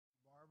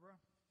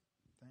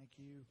Thank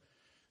you,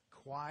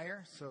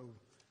 choir. So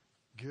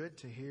good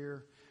to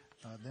hear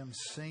them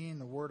singing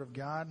the Word of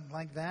God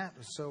like that.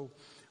 It's so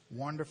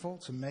wonderful.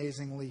 It's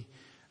amazingly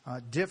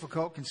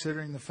difficult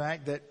considering the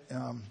fact that,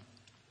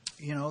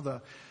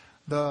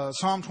 the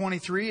Psalm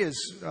 23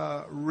 is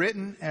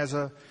written as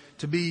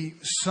to be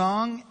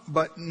sung,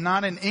 but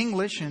not in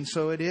English. And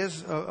so it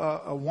is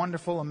a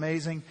wonderful,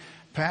 amazing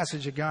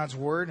passage of God's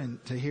Word.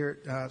 And to hear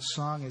it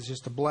sung is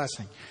just a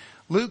blessing.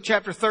 Luke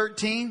chapter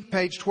 13,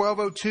 page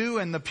 1202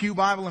 in the Pew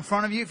Bible in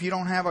front of you. If you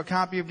don't have a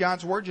copy of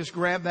God's Word, just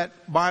grab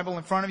that Bible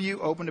in front of you,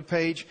 open to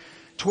page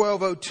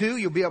 1202.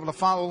 You'll be able to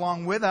follow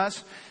along with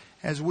us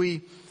as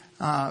we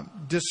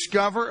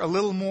discover a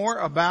little more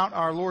about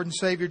our Lord and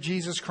Savior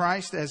Jesus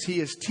Christ as He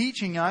is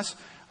teaching us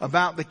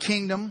about the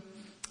kingdom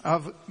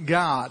of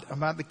God,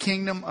 about the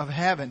kingdom of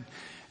heaven,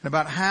 and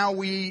about how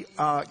we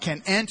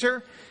can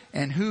enter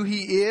and who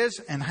He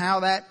is and how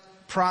that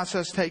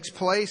process takes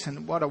place,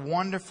 and what a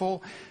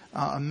wonderful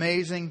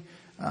amazing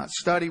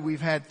study we've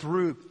had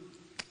through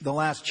the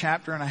last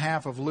chapter and a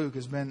half of Luke.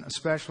 Has been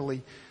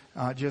especially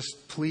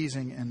just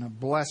pleasing and a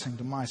blessing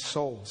to my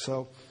soul.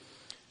 So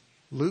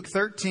Luke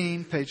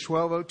 13, page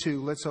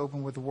 1202, let's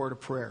open with a word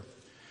of prayer.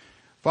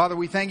 Father,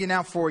 we thank you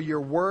now for your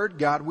word.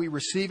 God, we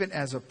receive it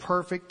as a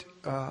perfect,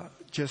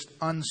 just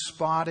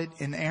unspotted,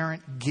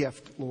 inerrant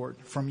gift, Lord,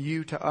 from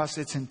you to us.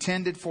 It's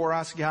intended for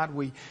us, God.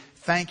 We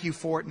thank you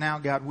for it now,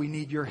 God. We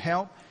need your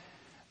help.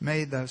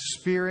 May the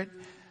Spirit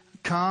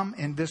come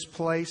in this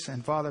place,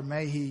 and Father,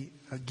 may He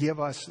give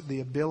us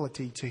the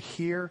ability to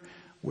hear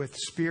with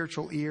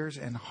spiritual ears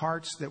and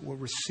hearts that will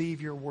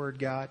receive your word,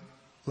 God.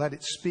 Let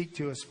it speak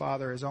to us,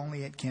 Father, as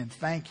only it can.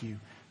 Thank you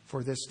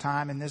for this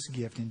time and this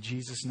gift. In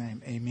Jesus'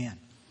 name, amen.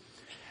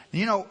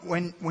 You know,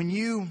 when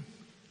you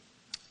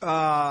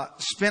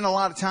spend a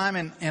lot of time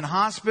in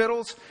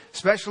hospitals,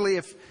 especially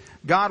if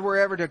God were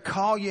ever to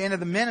call you into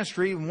the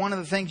ministry, one of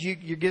the things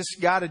you just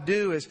got to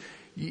do is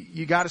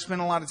you got to spend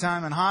a lot of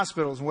time in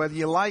hospitals. Whether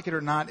you like it or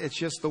not, it's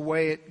just the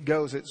way it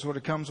goes. It sort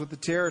of comes with the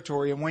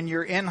territory. And when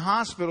you're in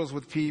hospitals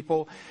with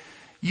people,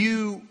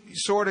 you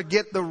sort of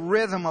get the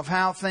rhythm of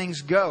how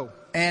things go.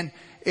 And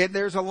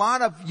there's a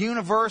lot of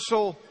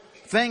universal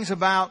things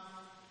about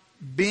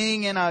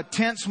being in a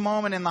tense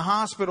moment in the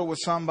hospital with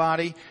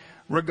somebody,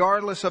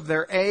 regardless of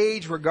their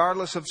age,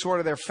 regardless of sort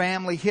of their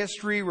family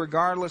history,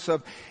 regardless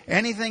of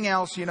anything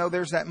else. You know,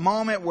 there's that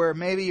moment where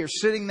maybe you're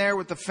sitting there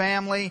with the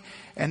family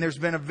and there's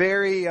been a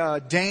very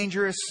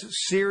dangerous,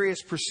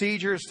 serious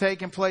procedure has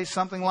taken place,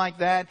 something like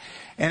that.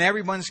 And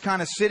everyone's kind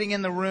of sitting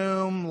in the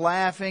room,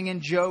 laughing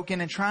and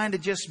joking and trying to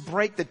just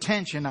break the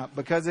tension up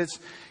because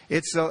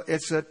it's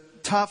a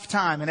tough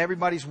time and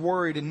everybody's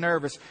worried and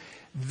nervous.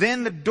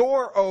 Then the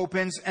door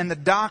opens and the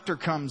doctor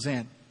comes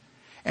in.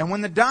 And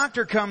when the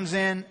doctor comes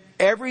in,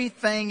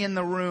 everything in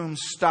the room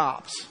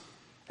stops.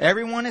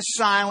 Everyone is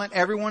silent.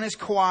 Everyone is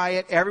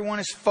quiet. Everyone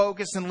is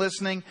focused and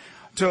listening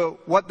to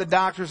what the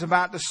doctor's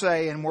about to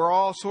say. And we're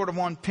all sort of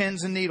on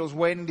pins and needles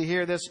waiting to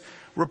hear this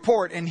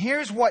report. And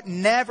here's what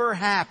never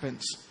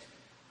happens.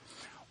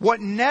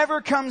 What never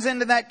comes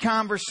into that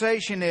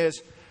conversation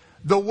is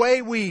the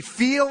way we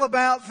feel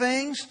about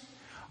things,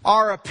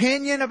 our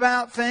opinion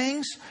about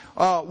things,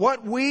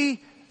 what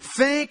we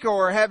think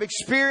or have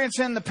experienced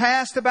in the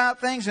past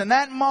about things. In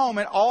that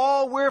moment,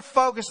 all we're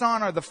focused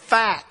on are the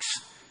facts.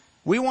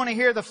 We want to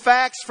hear the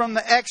facts from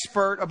the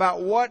expert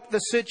about what the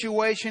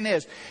situation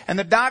is. And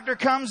the doctor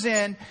comes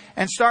in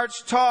and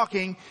starts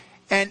talking,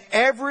 and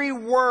every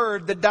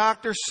word the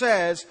doctor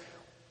says,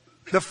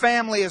 the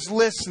family is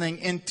listening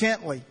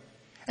intently.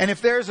 And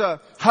if there's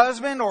a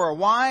husband or a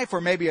wife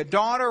or maybe a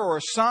daughter or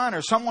a son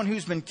or someone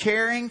who's been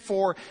caring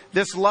for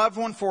this loved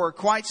one for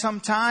quite some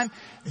time,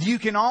 you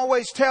can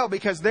always tell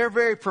because they're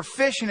very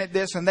proficient at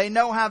this and they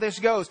know how this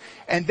goes.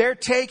 And they're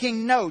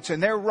taking notes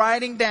and they're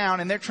writing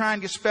down and they're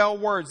trying to spell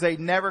words they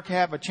never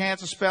have a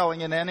chance of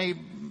spelling in any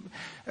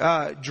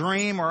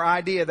dream or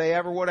idea they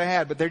ever would have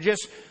had. But they're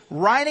just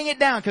writing it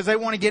down because they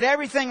want to get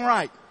everything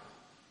right.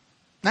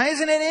 Now,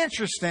 isn't it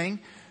interesting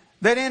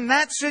that in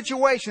that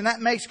situation,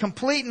 that makes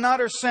complete and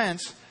utter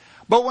sense.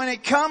 But when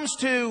it comes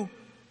to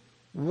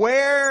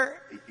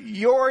where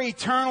your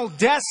eternal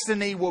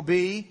destiny will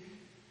be,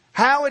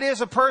 how it is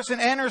a person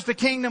enters the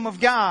kingdom of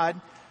God,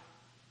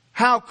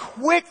 how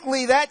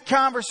quickly that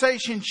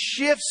conversation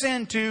shifts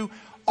into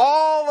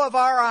all of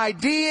our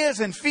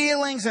ideas and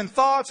feelings and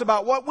thoughts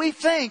about what we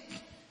think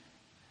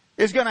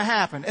is going to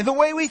happen and the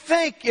way we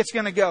think it's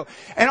going to go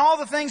and all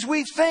the things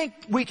we think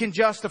we can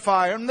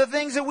justify and the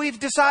things that we've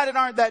decided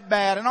aren't that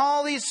bad and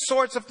all these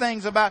sorts of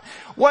things about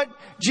what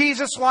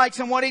Jesus likes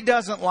and what He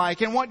doesn't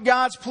like and what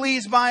God's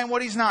pleased by and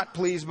what He's not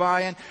pleased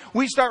by. And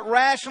we start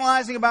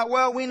rationalizing about,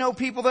 well, we know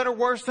people that are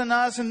worse than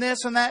us and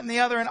this and that and the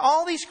other, and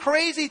all these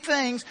crazy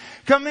things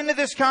come into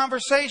this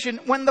conversation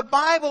when the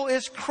Bible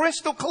is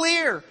crystal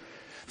clear.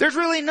 There's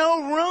really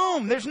no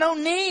room. There's no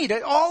need.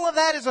 All of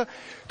that is a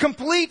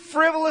complete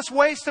frivolous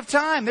waste of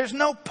time. There's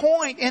no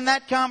point in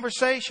that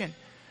conversation.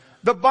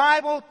 The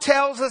Bible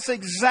tells us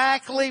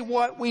exactly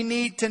what we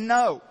need to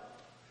know.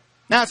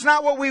 Now, it's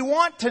not what we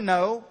want to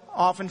know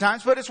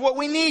oftentimes, but it's what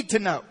we need to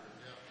know.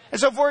 And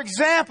so, for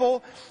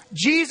example,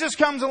 Jesus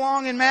comes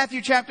along in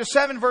Matthew chapter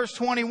 7, verse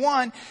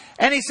 21,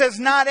 and He says,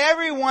 not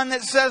everyone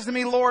that says to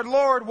me, Lord,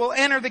 Lord, will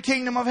enter the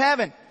kingdom of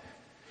heaven.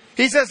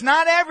 He says,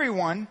 not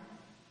everyone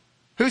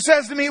who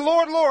says to me,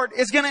 Lord, Lord,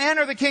 is going to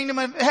enter the kingdom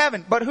of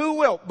heaven. But who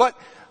will? But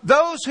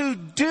those who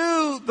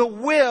do the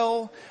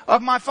will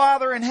of my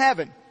Father in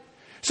heaven.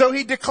 So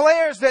He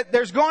declares that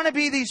there's going to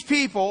be these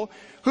people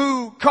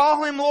who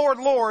call Him Lord,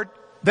 Lord.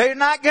 They're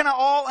not going to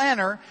all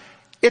enter.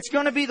 It's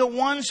going to be the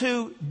ones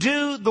who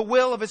do the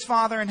will of His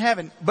Father in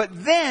heaven. But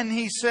then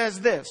He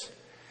says this,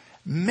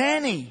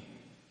 many.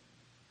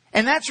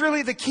 And that's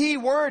really the key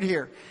word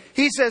here.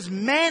 He says,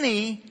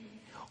 many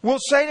will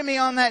say to me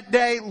on that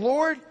day,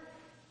 Lord,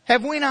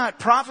 have we not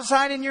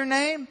prophesied in your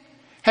name?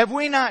 Have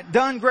we not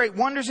done great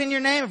wonders in your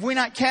name? Have we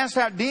not cast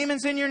out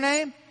demons in your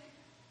name?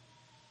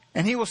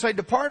 And He will say,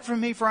 depart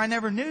from me, for I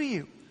never knew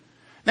you.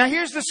 Now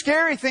here's the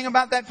scary thing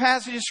about that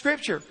passage of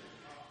Scripture.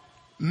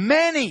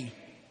 Many.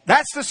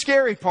 That's the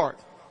scary part.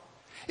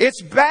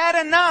 It's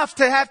bad enough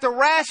to have to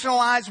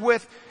rationalize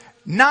with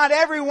not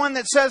everyone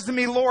that says to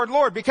me, Lord,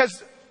 Lord,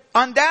 because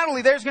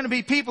undoubtedly there's going to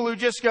be people who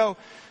just go,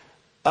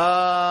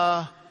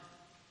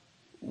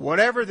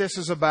 whatever this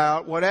is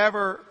about,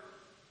 whatever.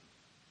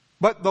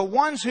 But the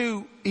ones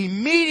who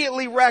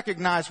immediately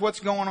recognize what's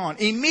going on,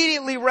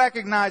 immediately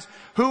recognize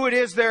who it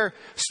is they're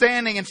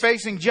standing and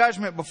facing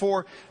judgment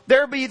before,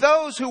 there'll be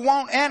those who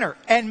won't enter.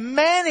 And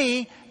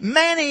many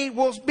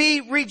will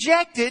be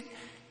rejected.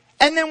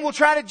 And then we'll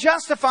try to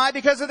justify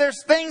because of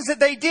there's things that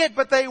they did,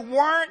 but they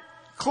weren't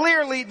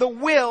clearly the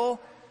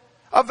will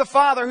of the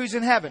Father who's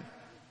in heaven.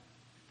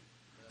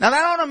 Now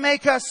that ought to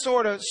make us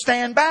sort of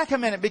stand back a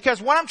minute,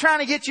 because what I'm trying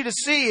to get you to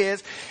see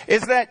is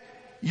that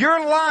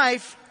your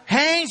life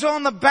hangs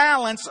on the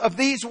balance of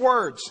these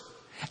words.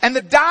 And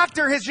the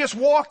doctor has just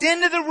walked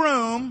into the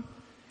room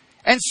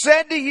and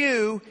said to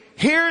you,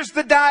 here's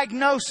the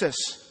diagnosis.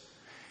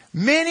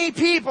 Many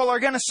people are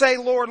going to say,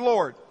 Lord,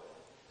 Lord.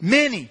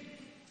 Many.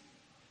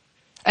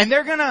 And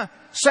they're going to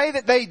say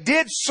that they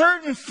did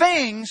certain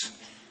things,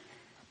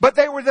 but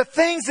they were the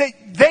things that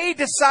they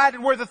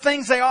decided were the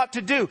things they ought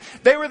to do.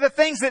 They were the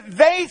things that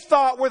they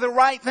thought were the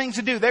right things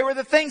to do. They were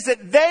the things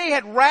that they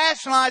had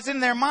rationalized in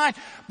their mind,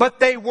 but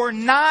they were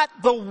not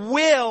the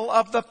will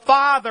of the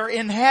Father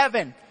in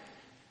heaven.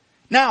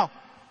 Now,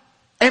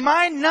 am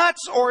I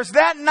nuts, or is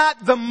that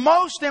not the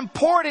most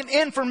important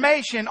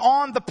information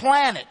on the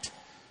planet?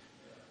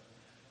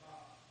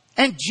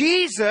 And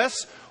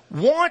Jesus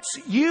wants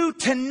you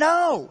to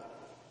know.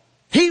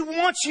 He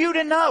wants you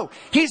to know.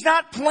 He's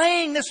not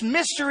playing this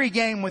mystery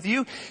game with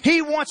you.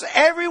 He wants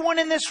everyone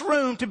in this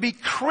room to be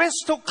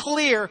crystal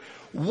clear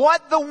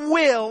what the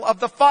will of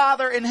the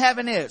Father in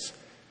heaven is.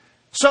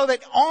 So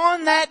that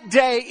on that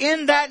day,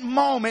 in that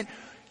moment,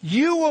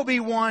 you will be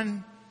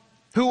one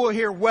who will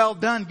hear, well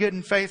done, good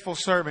and faithful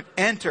servant,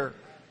 enter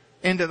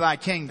into thy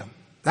kingdom.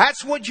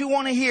 That's what you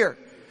want to hear.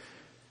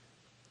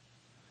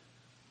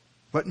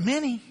 But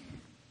many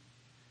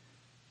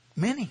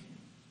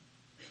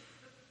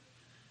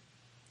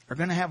are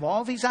going to have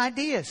all these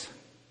ideas.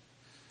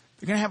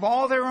 They're going to have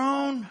all their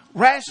own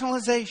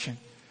rationalization.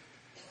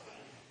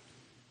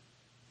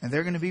 And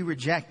they're going to be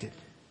rejected.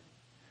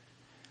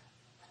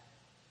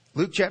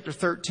 Luke chapter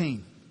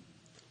 13.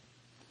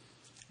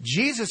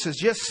 Jesus has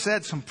just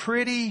said some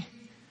pretty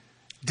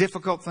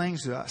difficult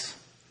things to us.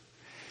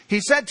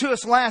 He said to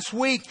us last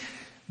week,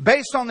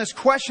 based on this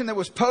question that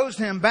was posed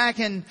to Him back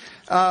in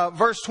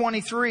verse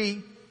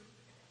 23,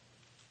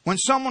 when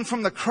someone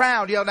from the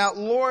crowd yelled out,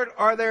 Lord,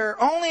 are there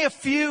only a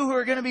few who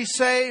are going to be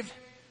saved?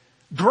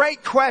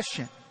 Great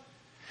question.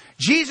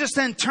 Jesus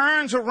then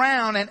turns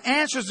around and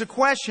answers the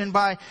question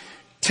by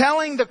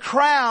telling the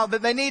crowd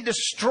that they need to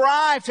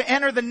strive to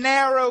enter the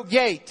narrow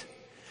gate.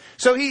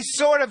 So He's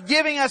sort of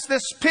giving us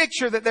this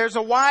picture that there's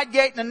a wide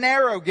gate and a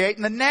narrow gate.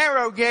 And the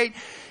narrow gate,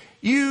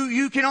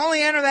 you can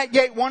only enter that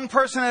gate one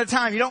person at a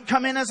time. You don't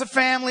come in as a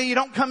family. You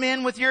don't come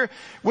in with your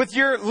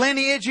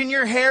lineage and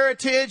your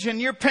heritage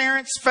and your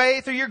parents'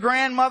 faith or your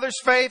grandmother's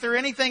faith or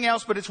anything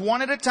else, but it's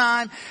one at a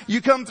time.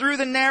 You come through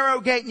the narrow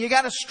gate and you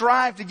got to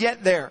strive to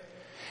get there.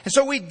 And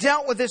so we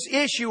dealt with this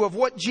issue of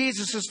what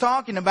Jesus is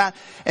talking about.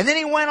 And then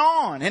He went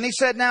on and He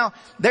said, now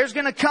there's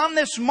going to come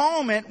this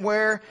moment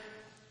where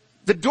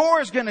the door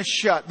is going to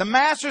shut. The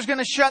master's going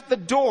to shut the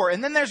door.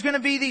 And then there's going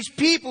to be these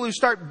people who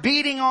start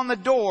beating on the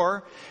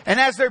door. And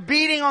as they're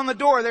beating on the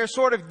door, they're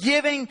sort of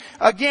giving,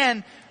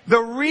 again,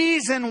 the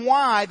reason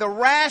why, the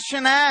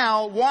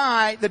rationale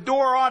why the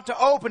door ought to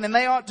open and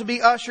they ought to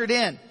be ushered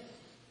in.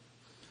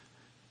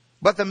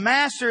 But the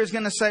master is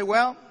going to say,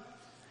 well,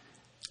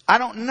 I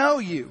don't know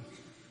you.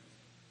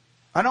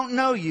 I don't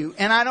know you,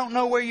 and I don't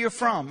know where you're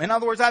from. In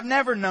other words, I've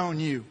never known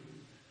you.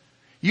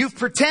 You've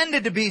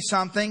pretended to be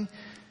something,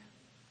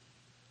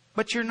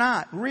 but you're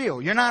not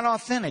real. You're not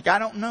authentic. I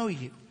don't know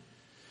you.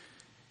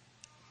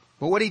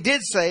 But what He did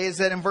say is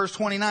that in verse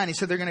 29, He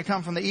said they're going to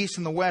come from the east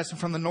and the west and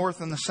from the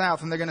north and the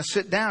south, and they're going to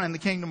sit down in the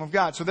kingdom of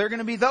God. So they're going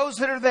to be those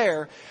that are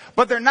there,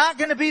 but they're not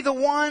going to be the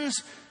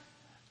ones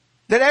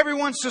that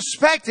everyone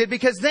suspected,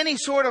 because then he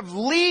sort of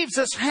leaves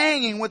us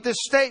hanging with this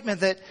statement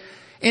that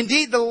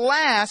indeed there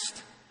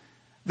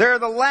are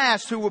the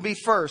last who will be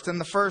first and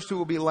the first who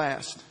will be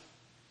last.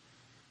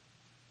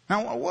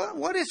 Now,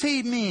 what does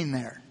he mean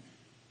there?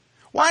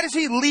 Why does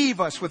he leave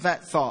us with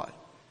that thought?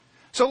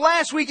 So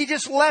last week he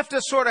just left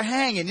us sort of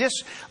hanging,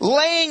 just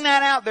laying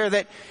that out there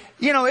that,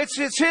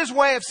 it's his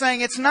way of saying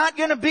it's not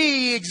going to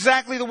be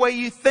exactly the way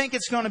you think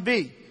it's going to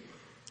be.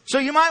 So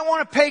you might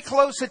want to pay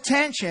close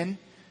attention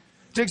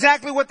to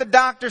exactly what the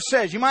doctor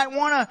says. You might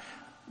want to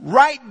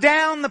write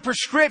down the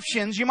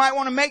prescriptions. You might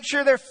want to make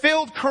sure they're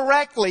filled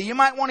correctly. You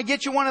might want to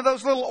get you one of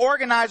those little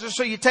organizers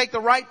so you take the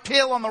right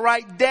pill on the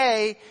right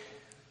day.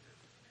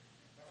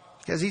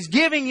 Because he's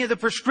giving you the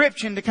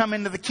prescription to come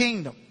into the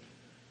kingdom.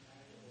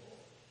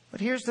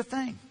 But here's the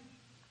thing.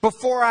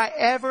 Before I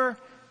ever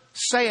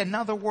say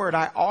another word,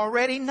 I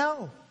already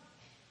know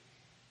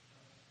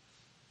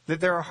that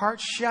there are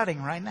hearts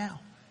shutting right now.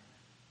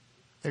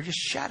 They're just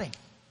shutting.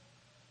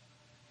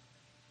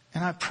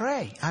 And I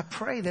pray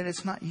that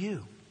it's not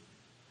you.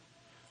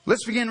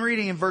 Let's begin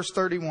reading in verse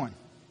 31.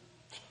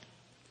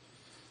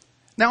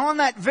 Now on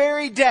that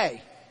very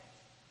day,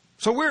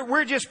 so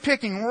we're just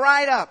picking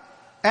right up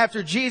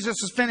after Jesus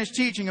has finished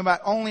teaching about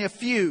only a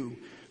few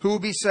who will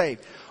be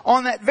saved.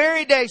 On that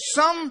very day,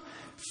 some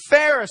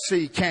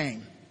Pharisee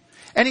came,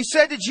 and he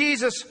said to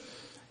Jesus,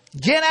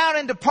 "Get out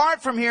and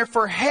depart from here,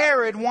 for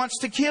Herod wants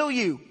to kill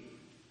you."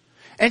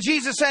 And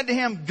Jesus said to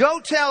him, "Go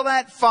tell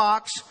that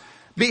fox,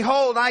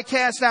 behold, I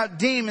cast out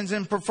demons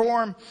and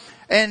perform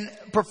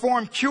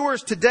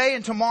cures today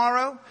and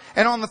tomorrow,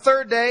 and on the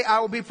third day I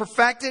will be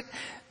perfected.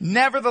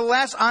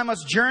 Nevertheless, I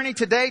must journey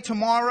today,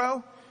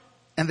 tomorrow,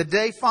 and the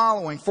day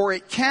following. For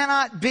it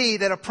cannot be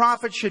that a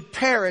prophet should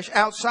perish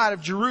outside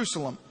of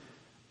Jerusalem.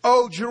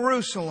 O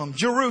Jerusalem,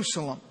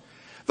 Jerusalem,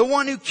 the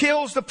one who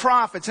kills the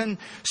prophets and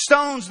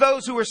stones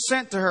those who are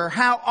sent to her.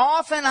 How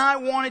often I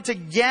wanted to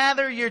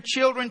gather your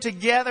children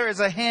together as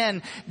a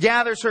hen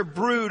gathers her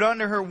brood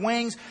under her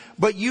wings,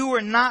 but you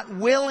were not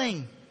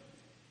willing.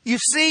 You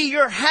see,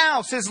 your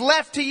house is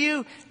left to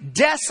you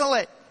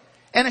desolate.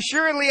 And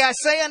assuredly I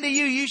say unto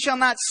you, you shall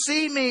not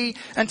see me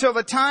until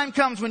the time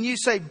comes when you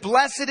say,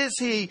 blessed is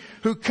he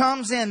who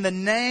comes in the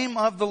name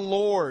of the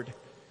Lord."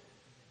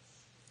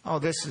 Oh,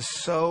 this is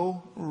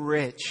so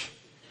rich.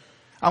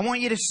 I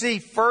want you to see,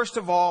 first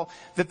of all,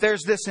 that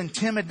there's this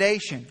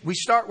intimidation. We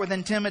start with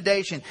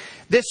intimidation.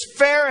 This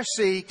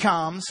Pharisee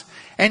comes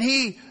and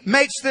he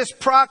makes this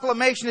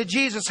proclamation to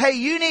Jesus. Hey,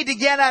 you need to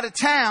get out of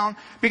town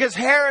because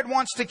Herod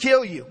wants to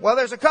kill you. Well,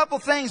 there's a couple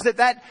things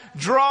that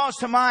draws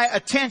to my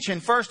attention,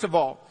 first of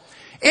all.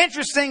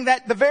 Interesting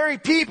that the very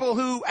people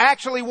who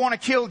actually want to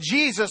kill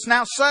Jesus,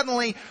 now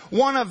suddenly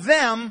one of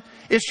them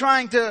is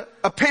trying to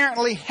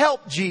apparently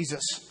help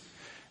Jesus.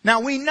 Now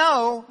we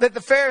know that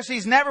the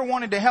Pharisees never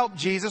wanted to help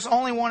Jesus,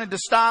 only wanted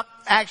to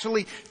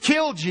actually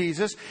kill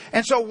Jesus.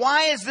 And so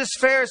why is this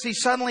Pharisee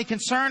suddenly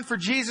concerned for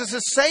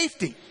Jesus'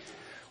 safety?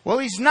 Well,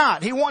 he's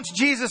not. He wants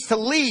Jesus to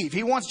leave.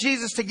 He wants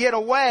Jesus to get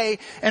away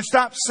and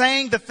stop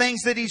saying the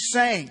things that he's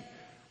saying.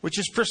 Which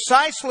is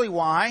precisely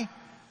why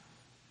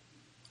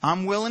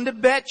I'm willing to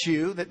bet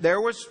you that there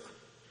was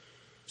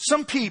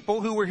some people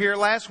who were here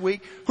last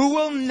week who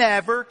will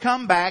never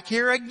come back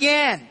here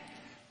again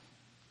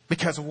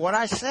because of what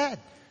I said.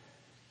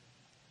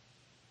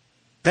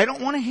 They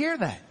don't want to hear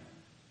that.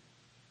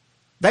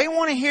 They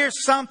want to hear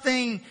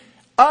something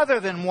other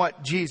than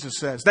what Jesus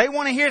says. They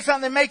want to hear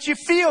something that makes you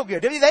feel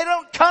good. They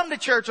don't come to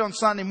church on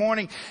Sunday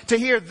morning to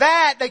hear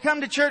that. They come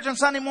to church on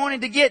Sunday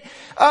morning to get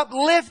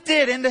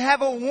uplifted and to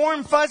have a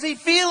warm, fuzzy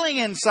feeling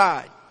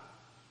inside.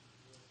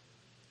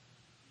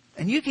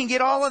 And you can get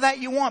all of that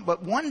you want,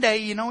 but one day,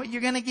 you know what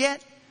you're going to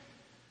get?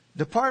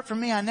 Depart from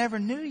me, I never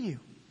knew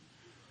you.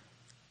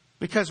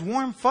 Because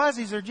warm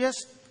fuzzies are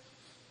just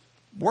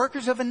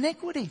workers of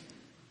iniquity.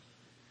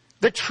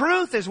 The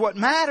truth is what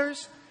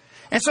matters.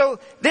 And so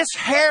this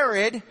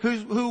Herod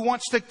who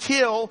wants to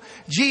kill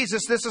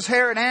Jesus, this is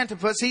Herod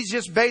Antipas. He's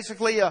just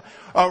basically a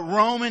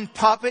Roman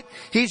puppet.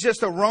 He's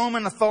just a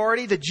Roman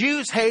authority. The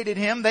Jews hated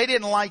him. They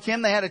didn't like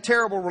him. They had a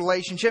terrible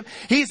relationship.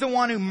 He's the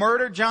one who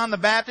murdered John the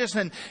Baptist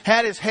and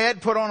had his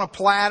head put on a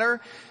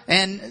platter.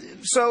 And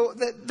so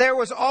there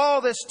was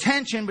all this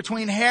tension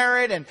between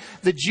Herod and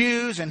the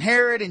Jews and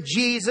Herod and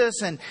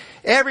Jesus. And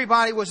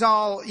everybody was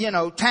all,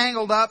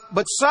 tangled up.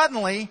 But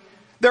suddenly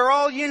they're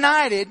all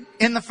united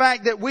in the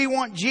fact that we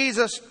want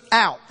Jesus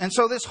out. And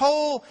so this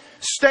whole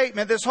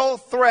statement, this whole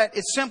threat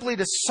is simply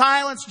to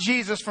silence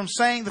Jesus from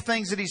saying the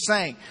things that he's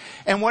saying.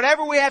 And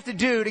whatever we have to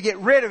do to get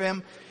rid of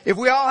him, if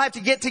we all have to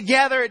get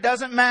together, it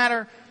doesn't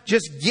matter.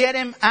 Just get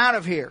him out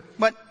of here.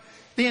 But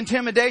the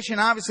intimidation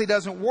obviously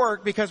doesn't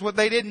work because what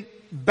they didn't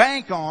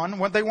bank on,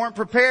 what they weren't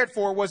prepared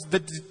for, was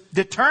the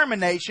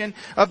determination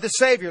of the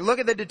Savior. Look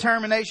at the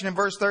determination in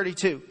verse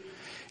 32.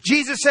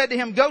 Jesus said to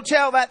him, "Go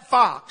tell that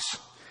fox."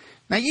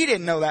 Now, you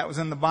didn't know that was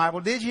in the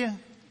Bible, did you?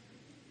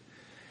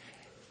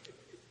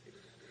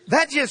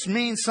 That just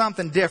means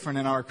something different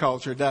in our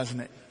culture, doesn't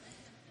it?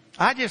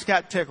 I just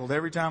got tickled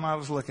every time I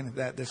was looking at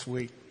that this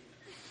week.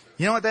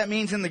 You know what that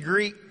means in the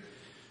Greek?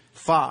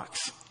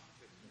 fox.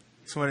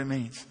 That's what it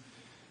means.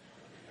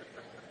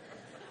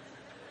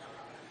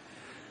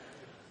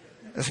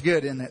 That's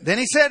good, isn't it? Then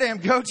he said to him,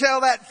 go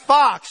tell that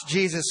fox,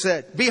 Jesus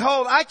said,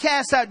 behold, I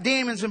cast out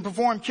demons and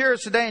perform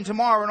cures today and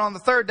tomorrow, and on the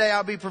third day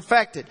I'll be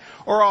perfected,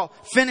 or I'll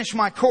finish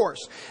my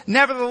course.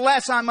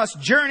 Nevertheless, I must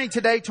journey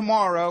today,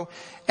 tomorrow,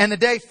 and the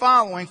day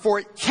following, for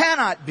it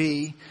cannot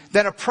be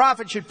that a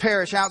prophet should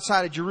perish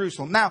outside of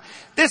Jerusalem. Now,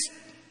 this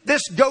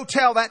go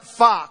tell that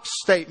fox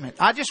statement,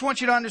 I just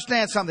want you to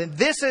understand something.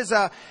 This is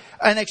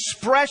an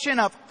expression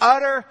of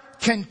utter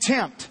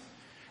contempt.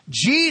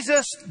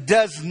 Jesus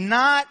does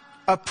not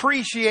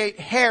appreciate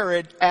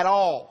Herod at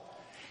all.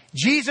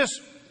 Jesus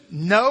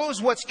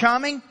knows what's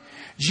coming.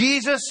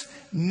 Jesus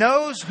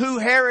knows who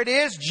Herod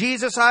is.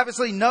 Jesus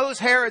obviously knows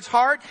Herod's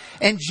heart.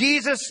 And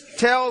Jesus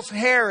tells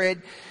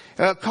Herod,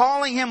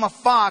 calling him a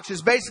fox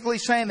is basically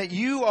saying that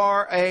you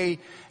are a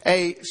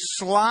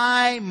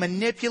sly,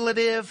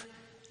 manipulative,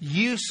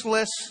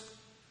 useless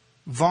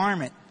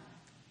varmint.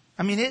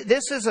 I mean,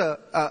 this is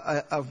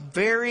a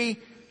very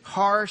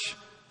harsh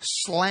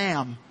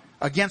slam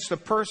against a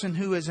person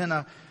who is in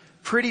a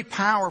pretty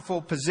powerful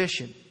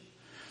position.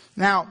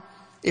 Now,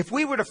 if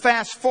we were to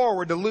fast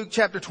forward to Luke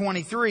chapter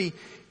 23,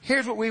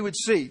 here's what we would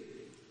see.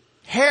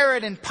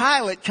 Herod and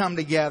Pilate come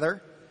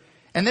together,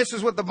 and this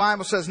is what the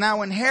Bible says. Now,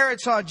 when Herod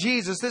saw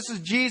Jesus, this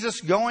is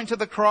Jesus going to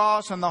the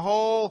cross and the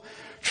whole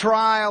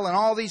trial and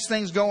all these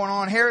things going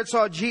on. Herod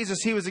saw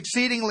Jesus. He was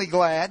exceedingly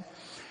glad,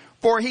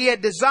 for he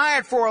had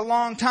desired for a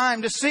long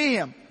time to see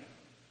him.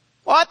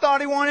 Well, I thought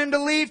he wanted him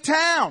to leave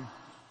town.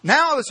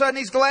 Now all of a sudden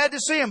he's glad to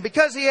see him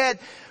because he had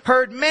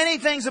heard many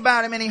things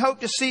about him and he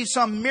hoped to see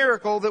some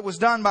miracle that was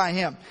done by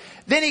him.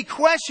 Then he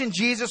questioned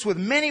Jesus with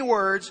many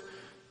words,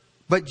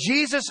 but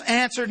Jesus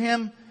answered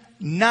him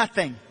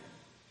nothing.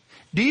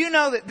 Do you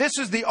know that this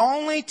is the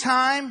only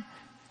time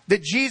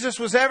that Jesus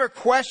was ever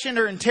questioned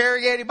or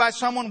interrogated by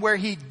someone where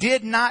he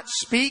did not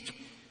speak?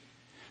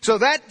 So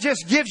that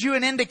just gives you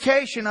an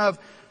indication of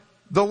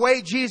the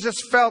way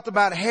Jesus felt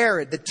about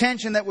Herod, the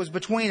tension that was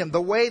between them,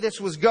 the way this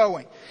was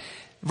going.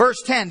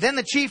 Verse 10, then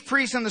the chief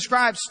priests and the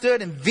scribes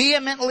stood and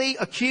vehemently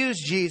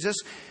accused Jesus.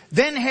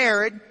 Then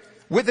Herod,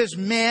 with his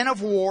men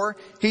of war,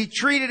 he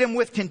treated him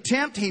with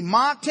contempt. He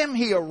mocked him.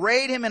 He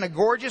arrayed him in a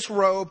gorgeous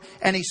robe,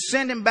 and he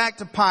sent him back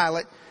to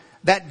Pilate.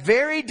 That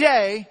very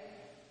day,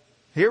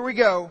 here we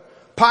go,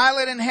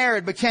 Pilate and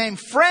Herod became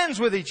friends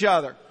with each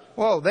other.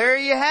 Well, there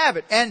you have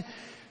it. And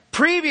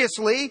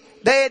previously,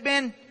 they had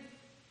been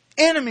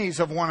enemies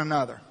of one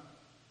another.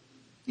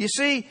 You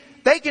see,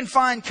 they can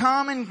find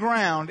common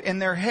ground in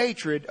their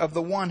hatred of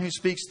the one who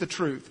speaks the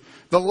truth.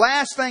 The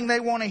last thing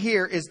they want to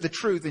hear is the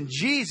truth. And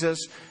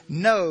Jesus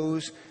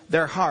knows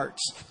their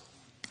hearts.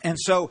 And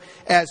so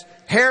as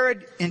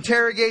Herod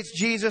interrogates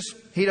Jesus,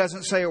 he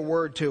doesn't say a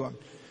word to him.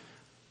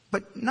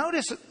 But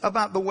notice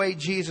about the way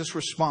Jesus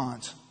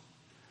responds.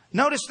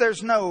 Notice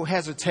there's no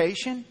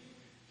hesitation.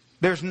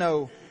 There's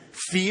no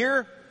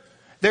fear.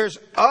 There's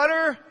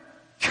utter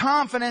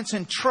confidence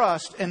and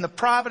trust in the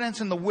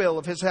providence and the will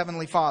of his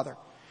heavenly Father.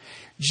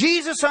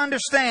 Jesus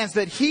understands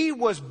that he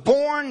was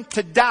born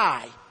to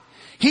die.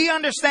 He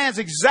understands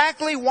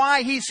exactly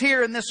why he's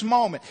here in this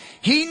moment.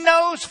 He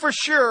knows for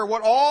sure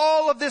what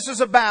all of this is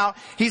about.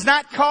 He's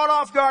not caught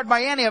off guard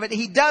by any of it.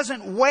 He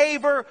doesn't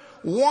waver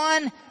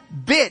one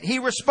bit. He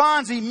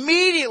responds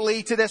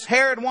immediately to this,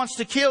 Herod wants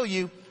to kill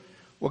you.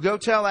 Well, go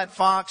tell that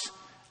fox,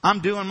 I'm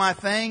doing my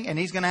thing, and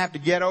he's going to have to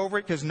get over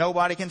it because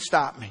nobody can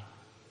stop me.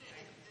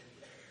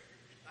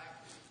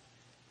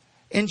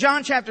 In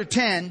John chapter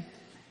 10,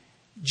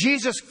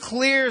 Jesus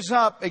clears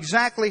up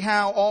exactly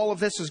how all of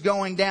this is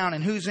going down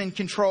and who's in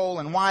control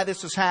and why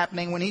this is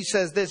happening. When he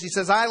says this, he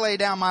says, I lay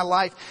down my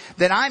life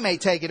that I may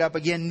take it up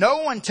again.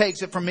 No one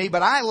takes it from me,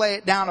 but I lay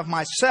it down of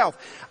myself.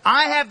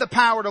 I have the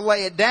power to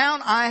lay it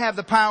down. I have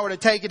the power to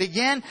take it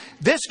again.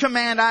 This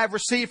command I have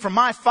received from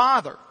my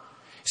Father.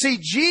 See,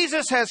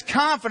 Jesus has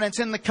confidence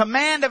in the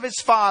command of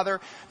his Father,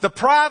 the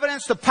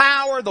providence, the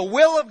power, the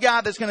will of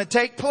God that's going to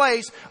take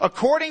place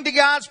according to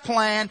God's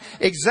plan,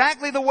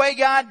 exactly the way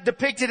God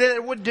depicted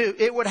it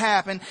would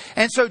happen.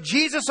 And so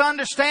Jesus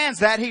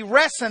understands that, he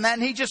rests in that,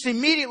 and he just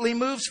immediately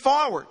moves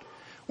forward.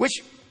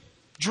 Which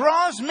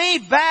draws me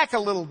back a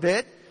little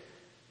bit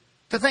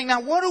to think, now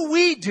what do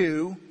we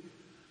do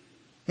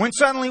when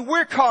suddenly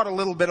we're caught a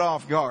little bit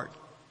off guard?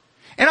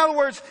 In other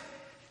words,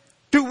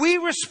 do we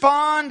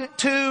respond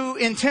to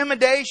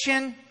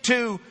intimidation,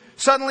 to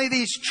suddenly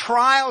these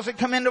trials that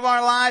come into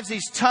our lives,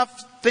 these tough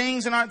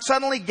things, and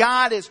suddenly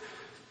God is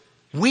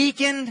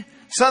weakened?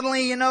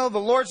 Suddenly, the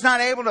Lord's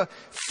not able to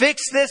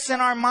fix this in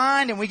our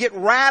mind and we get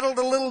rattled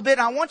a little bit.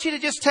 I want you to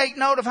just take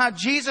note of how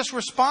Jesus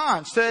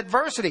responds to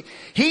adversity.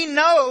 He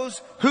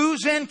knows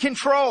who's in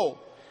control.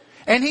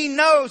 And he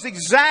knows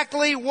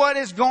exactly what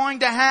is going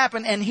to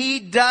happen, and he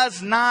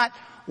does not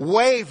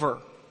waver.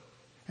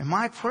 And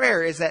my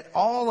prayer is that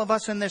all of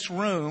us in this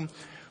room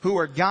who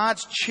are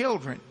God's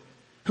children,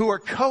 who are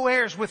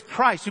co-heirs with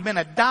Christ, who've been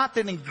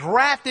adopted and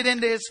grafted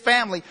into his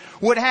family,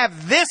 would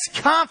have this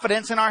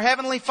confidence in our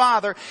Heavenly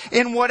Father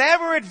in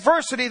whatever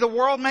adversity the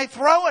world may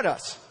throw at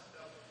us.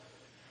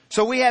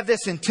 So we have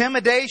this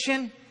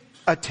intimidation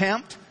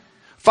attempt,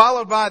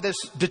 followed by this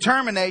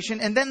determination,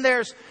 and then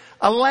there's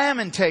a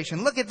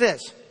lamentation. Look at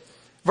this.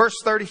 Verse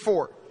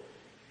 34.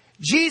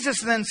 Jesus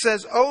then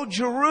says, "O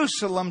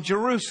Jerusalem,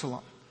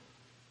 Jerusalem,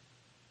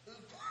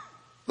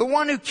 the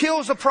one who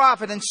kills the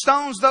prophet and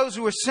stones those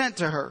who are sent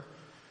to her.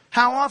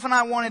 How often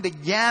I wanted to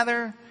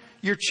gather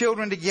your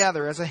children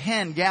together as a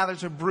hen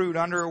gathers a brood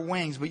under her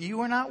wings, but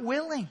you are not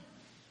willing."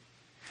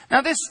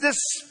 Now this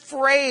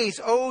phrase,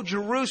 "Oh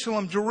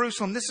Jerusalem,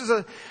 Jerusalem," this is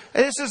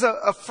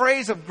a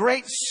phrase of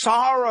great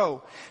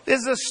sorrow.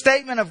 This is a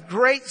statement of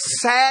great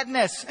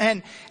sadness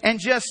and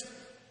just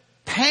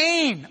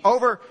pain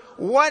over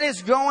what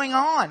is going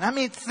on. I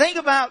mean, think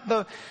about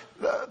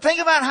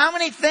how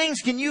many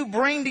things can you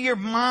bring to your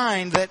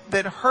mind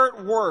that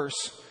hurt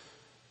worse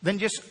than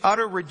just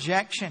utter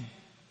rejection.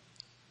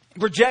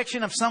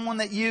 Rejection of by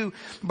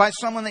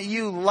someone that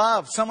you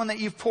love, someone that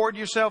you've poured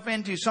yourself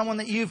into, someone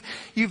that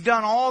you've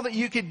done all that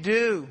you could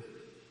do.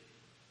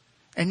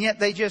 And yet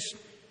they just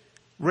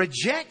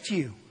reject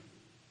you.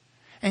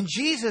 And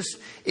Jesus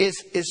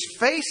is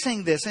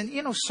facing this. And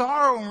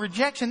sorrow and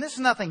rejection, this is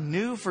nothing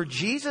new for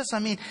Jesus. I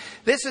mean,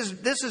 this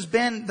has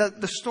been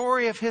the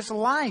story of His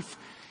life.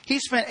 He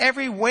spent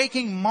every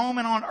waking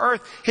moment on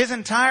earth. His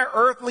entire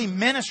earthly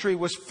ministry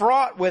was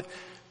fraught with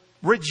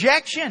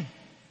rejection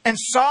and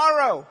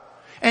sorrow.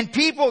 And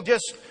people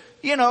just,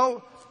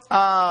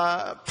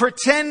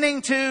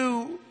 pretending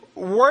to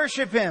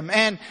worship Him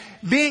and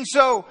being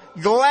so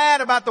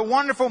glad about the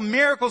wonderful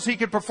miracles He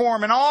could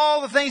perform and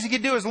all the things He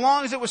could do as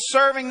long as it was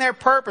serving their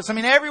purpose. I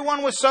mean,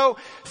 everyone was so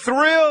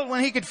thrilled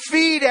when He could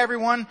feed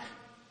everyone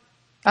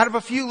out of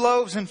a few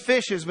loaves and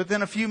fishes, but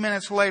then a few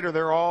minutes later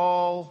they're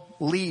all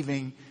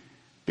leaving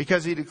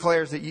because He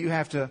declares that you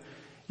have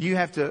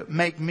to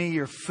make me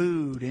your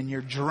food and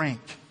your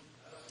drink.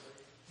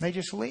 They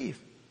just leave.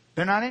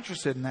 They're not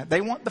interested in that.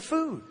 They want the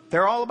food.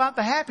 They're all about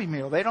the Happy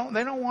Meal. They don't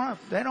want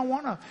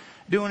to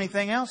do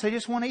anything else. They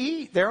just want to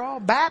eat. They're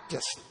all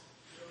Baptist.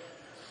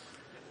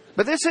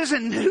 But this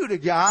isn't new to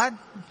God.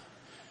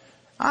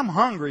 I'm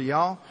hungry,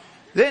 y'all.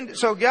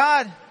 So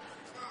God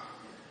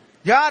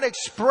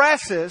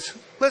expresses,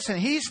 listen,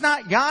 He's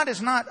not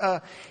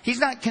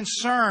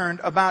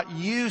concerned about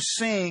you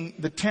seeing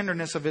the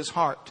tenderness of His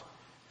heart.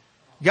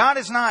 God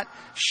is not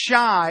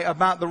shy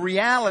about the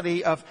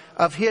reality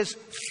of His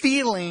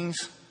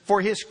feelings for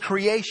His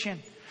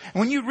creation.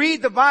 When you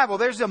read the Bible,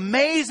 there's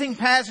amazing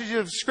passages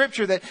of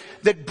Scripture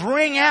that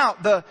bring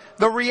out the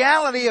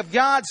reality of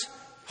God's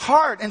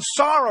heart and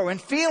sorrow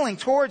and feeling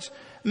towards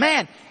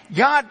man.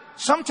 God,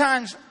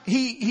 sometimes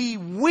He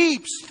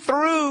weeps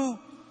through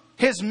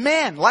His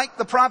men, like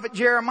the prophet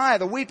Jeremiah,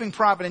 the weeping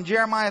prophet in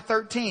Jeremiah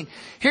 13.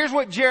 Here's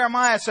what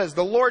Jeremiah says.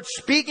 The Lord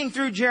speaking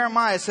through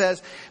Jeremiah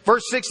says,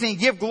 verse 16,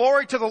 "Give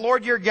glory to the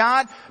Lord your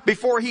God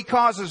before He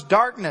causes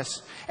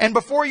darkness, and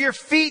before your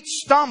feet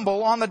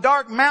stumble on the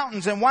dark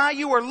mountains. And while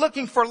you are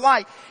looking for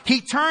light,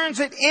 He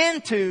turns it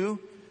into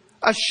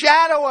a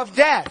shadow of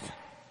death."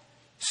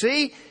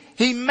 See,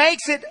 He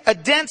makes it a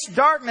dense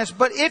darkness,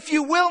 but if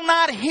you will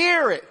not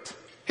hear it,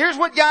 here's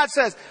what God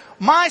says.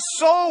 "My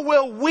soul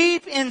will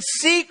weep in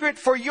secret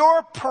for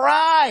your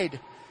pride."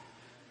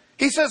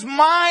 He says,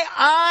 "My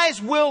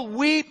eyes will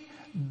weep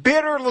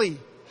bitterly."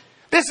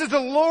 This is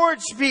the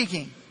Lord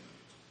speaking.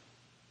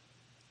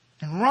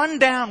 And run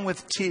down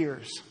with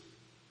tears.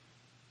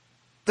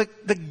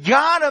 The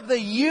God of the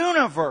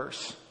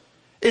universe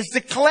is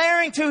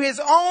declaring to His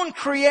own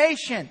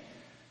creation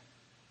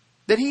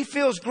that He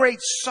feels great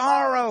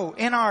sorrow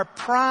in our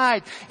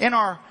pride, in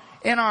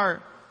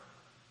our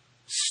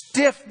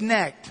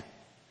stiff-necked,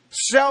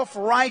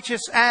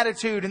 self-righteous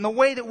attitude, and the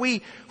way that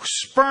we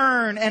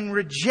spurn and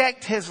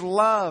reject His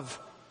love.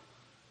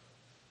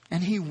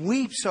 And He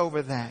weeps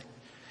over that.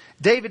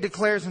 David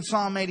declares in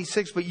Psalm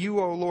 86, "But you,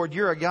 O Lord,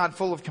 you're a God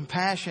full of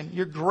compassion.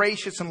 You're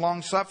gracious and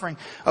long-suffering,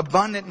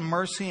 abundant in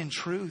mercy and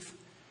truth."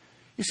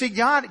 You see,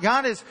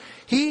 God is,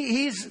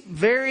 He's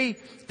very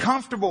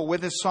comfortable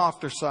with His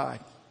softer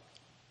side.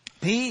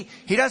 He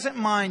doesn't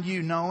mind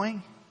you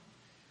knowing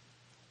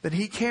that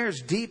He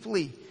cares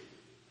deeply.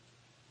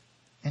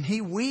 And He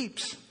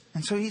weeps.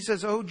 And so He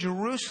says, "Oh,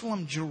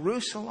 Jerusalem,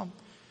 Jerusalem,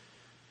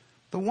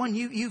 the one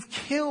you've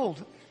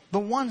killed, the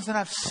ones that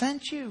I've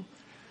sent you,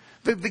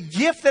 the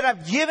gift that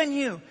I've given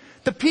you,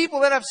 the people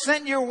that I've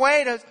sent your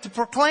way to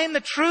proclaim the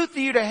truth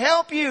to you, to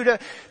help you, to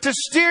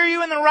steer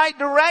you in the right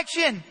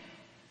direction.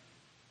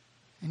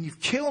 And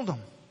you've killed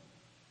them."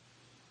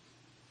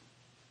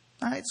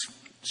 Now, it's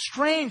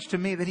strange to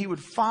me that He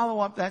would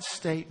follow up that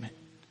statement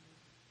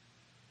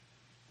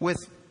with,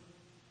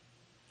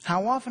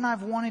 "How often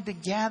I've wanted to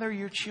gather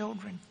your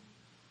children."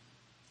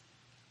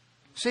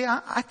 See,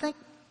 I think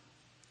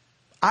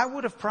I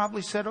would have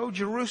probably said, "Oh,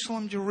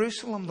 Jerusalem,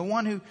 Jerusalem, the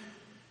one who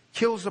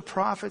kills the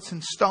prophets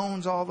and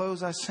stones all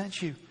those I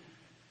sent you.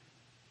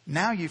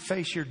 Now you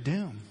face your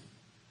doom.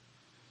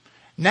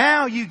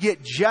 Now you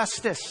get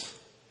justice.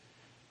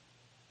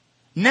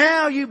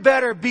 Now you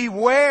better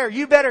beware.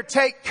 You better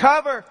take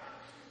cover.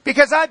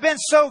 Because I've been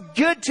so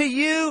good to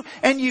you,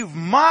 and you've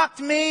mocked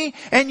me,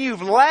 and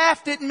you've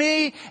laughed at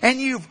me, and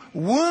you've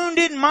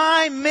wounded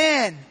my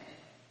men.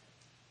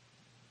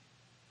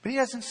 But he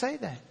doesn't say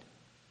that.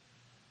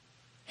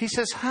 He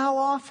says, how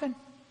often?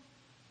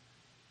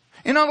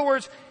 In other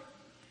words,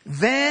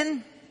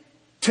 then,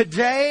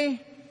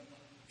 today,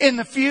 in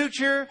the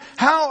future,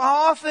 how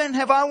often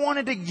have I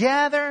wanted to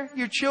gather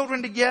your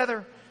children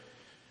together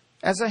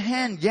as a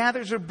hen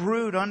gathers her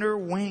brood under her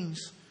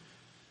wings?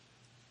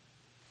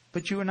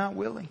 But you are not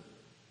willing.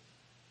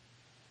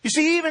 You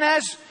see, even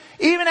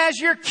as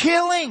you're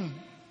killing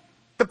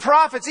the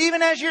prophets,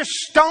 even as you're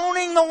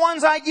stoning the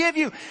ones I give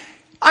you,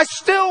 I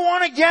still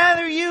want to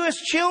gather you as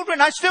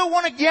children. I still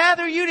want to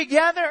gather you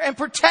together and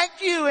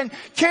protect you and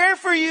care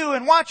for you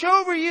and watch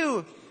over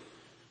you.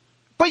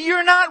 But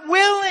you're not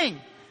willing.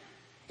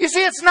 You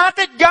see, it's not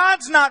that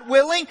God's not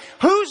willing.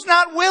 Who's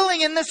not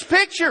willing in this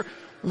picture?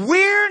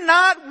 We're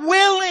not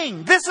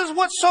willing. This is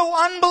what's so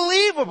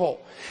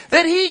unbelievable.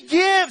 That He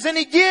gives and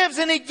He gives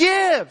and He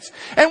gives.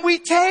 And we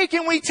take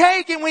and we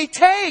take and we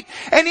take.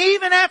 And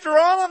even after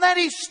all of that,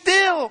 He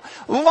still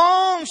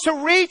longs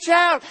to reach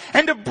out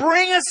and to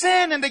bring us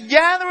in and to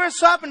gather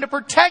us up and to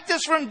protect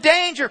us from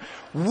danger.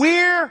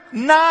 We're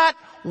not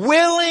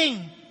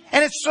willing.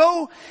 And it's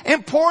so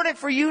important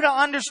for you to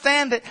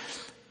understand that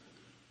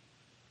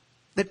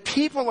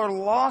people are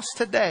lost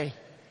today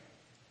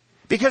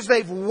because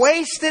they've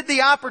wasted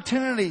the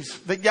opportunities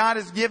that God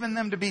has given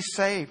them to be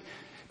saved.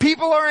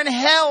 People are in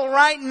hell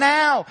right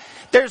now.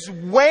 There's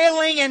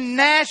wailing and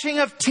gnashing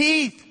of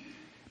teeth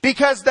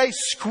because they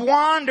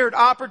squandered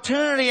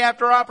opportunity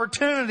after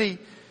opportunity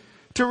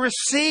to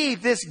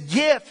receive this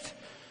gift.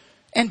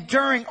 And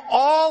during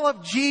all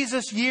of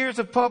Jesus' years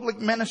of public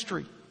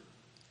ministry,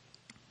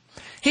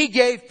 He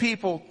gave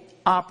people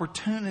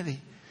opportunity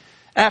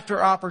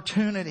after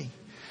opportunity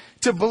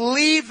to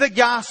believe the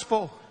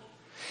gospel.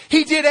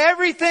 He did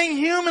everything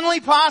humanly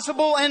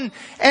possible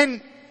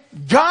and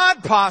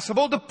God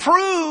possible to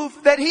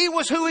prove that He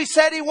was who He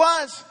said He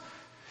was.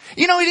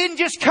 You know, He didn't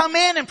just come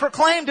in and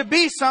proclaim to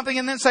be something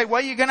and then say,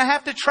 well, you're going to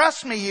have to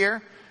trust me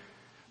here.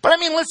 But I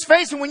mean, let's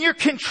face it, when you're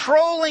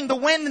controlling the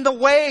wind and the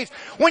waves,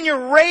 when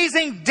you're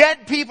raising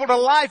dead people to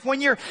life,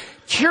 when you're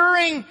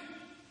curing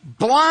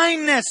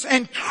blindness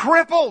and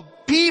crippled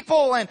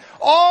people and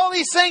all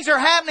these things are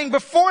happening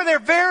before their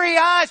very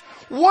eyes,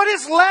 what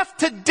is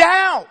left to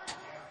doubt?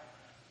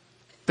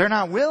 They're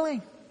not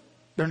willing.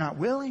 They're not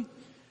willing.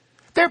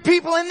 There are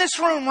people in this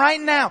room right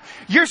now.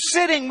 You're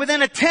sitting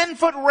within a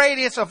 10-foot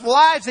radius of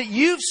lives that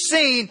you've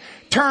seen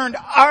turned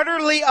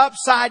utterly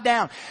upside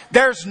down.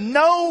 There's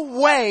no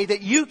way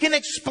that you can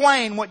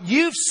explain what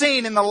you've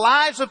seen in the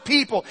lives of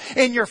people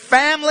in your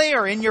family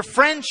or in your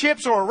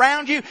friendships or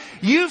around you.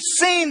 You've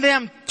seen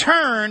them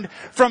turned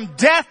from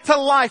death to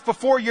life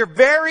before your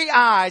very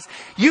eyes.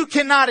 You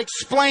cannot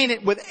explain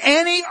it with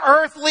any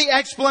earthly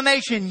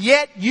explanation,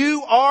 yet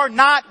you are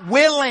not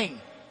willing.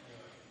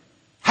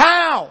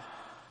 How?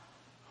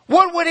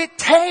 What would it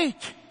take?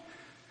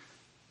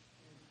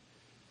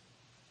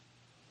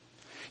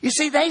 You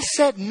see, they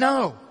said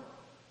no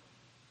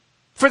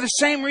for the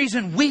same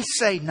reason we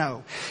say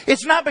no.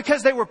 It's not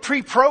because they were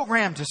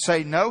pre-programmed to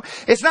say no.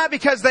 It's not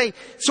because they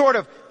sort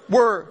of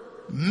were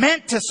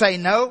meant to say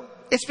no.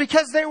 It's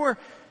because they were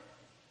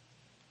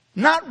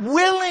not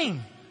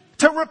willing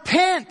to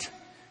repent.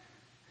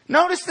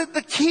 Notice that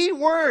the key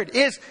word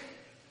is,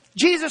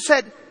 Jesus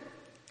said,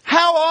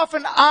 how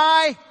often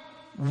I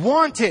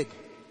wanted.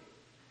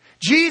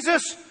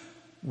 Jesus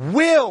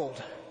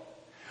willed.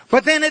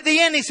 But then at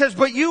the end He says,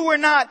 but you were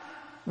not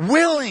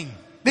willing.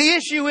 The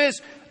issue is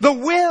the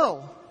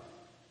will.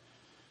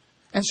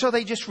 And so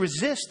they just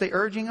resist the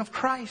urging of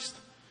Christ.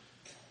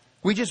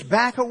 We just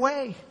back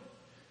away.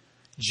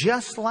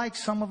 Just like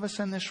some of us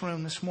in this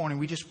room this morning,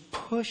 we just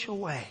push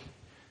away.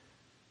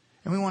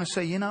 And we want to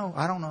say,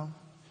 I don't know.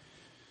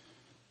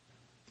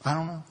 I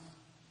don't know.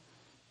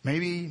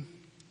 Maybe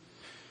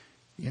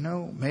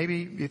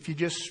if you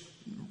just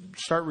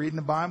start reading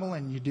the Bible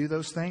and you do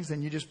those things,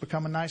 then you just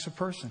become a nicer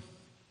person.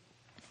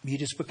 You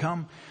just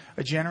become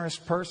a generous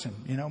person.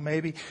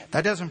 Maybe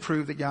that doesn't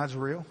prove that God's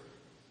real.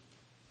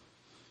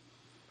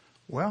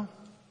 Well,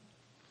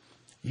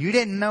 you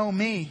didn't know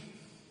me.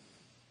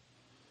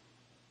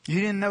 You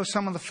didn't know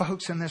some of the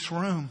folks in this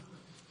room.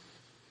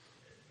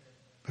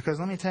 Because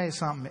let me tell you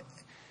something.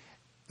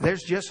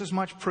 There's just as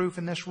much proof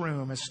in this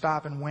room as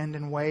stopping wind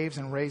and waves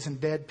and raising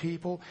dead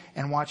people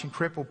and watching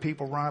crippled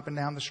people run up and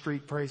down the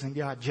street praising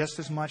God. Just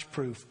as much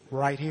proof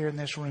right here in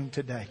this room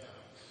today.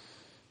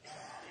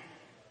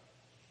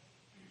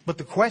 But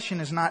the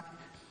question is not,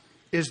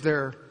 is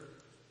there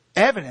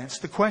evidence?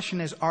 The question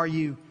is, are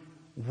you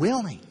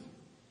willing?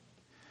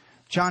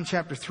 John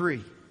chapter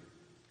 3.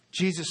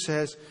 Jesus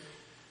says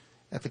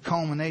at the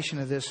culmination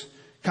of this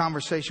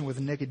conversation with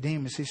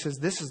Nicodemus, He says,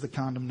 this is the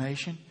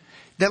condemnation.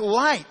 That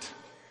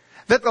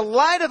the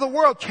light of the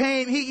world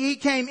came, He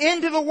came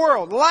into the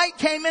world. Light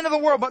came into the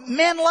world, but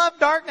men loved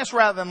darkness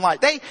rather than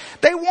light.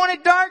 They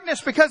wanted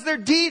darkness because their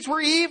deeds were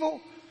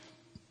evil.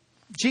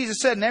 Jesus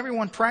said, and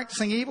everyone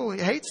practicing evil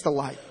hates the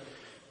light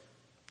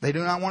They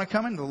do not want to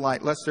come into the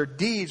light, lest their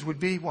deeds would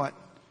be what?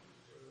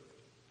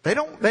 They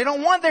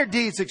don't want their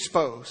deeds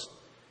exposed.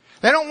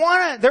 They don't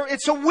want it.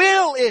 It's a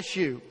will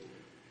issue.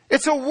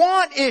 It's a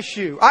want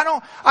issue. I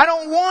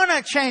don't want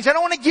to change. I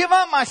don't want to give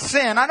up my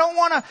sin. I don't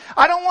want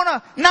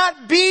to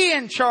not be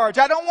in charge.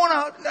 I don't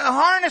want to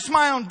harness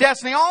my own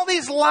destiny. All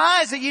these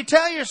lies that you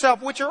tell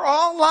yourself, which are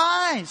all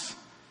lies.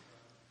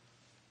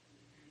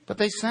 But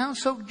they sound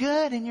so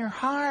good in your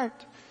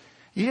heart.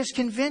 You just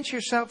convince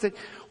yourself that,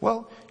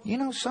 well,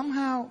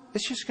 somehow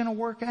it's just going to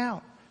work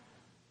out.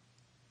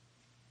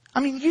 I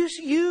mean,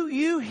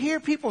 you hear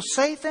people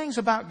say things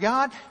about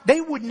God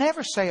they would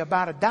never say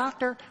about a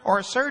doctor or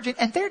a surgeon,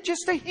 and they're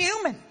just a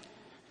human.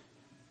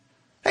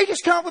 They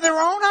just come up with their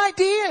own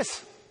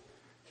ideas.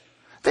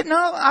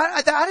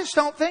 I just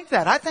don't think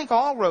that. I think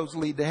all roads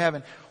lead to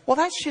heaven. Well,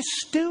 that's just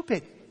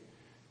stupid.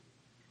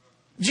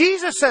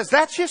 Jesus says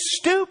that's just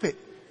stupid.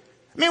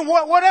 I mean,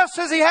 what else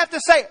does he have to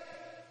say?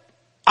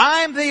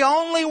 I'm the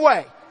only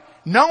way.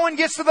 No one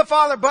gets to the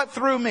Father but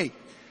through me.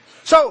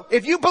 So,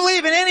 if you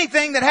believe in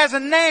anything that has a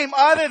name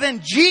other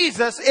than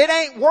Jesus, it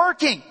ain't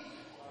working.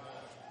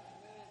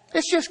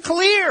 It's just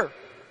clear.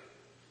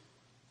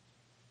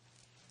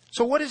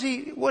 So what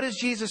does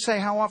Jesus say?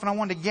 How often I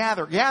want to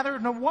gather? Gather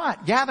into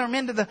what? Gather them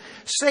into the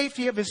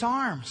safety of His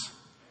arms.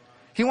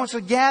 He wants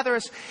to gather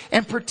us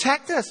and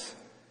protect us.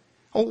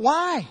 Well,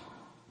 why?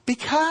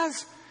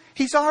 Because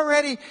He's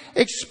already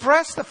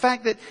expressed the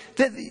fact that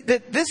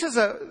this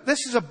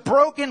is a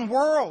broken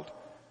world.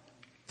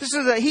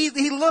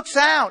 He looks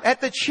out at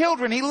the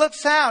children. He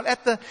looks out at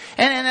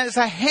and as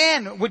a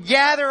hen would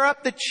gather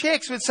up the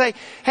chicks, would say,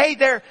 hey,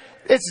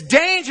 it's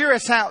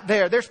dangerous out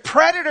there. There's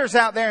predators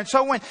out there. And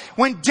so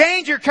when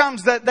danger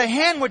comes, the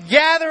hen would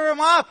gather them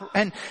up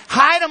and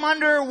hide them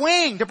under her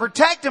wing to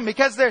protect them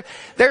because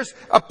there's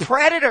a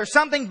predator.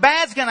 Something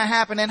bad's going to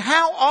happen. And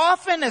how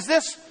often is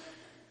this?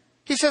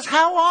 He says,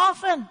 how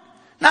often?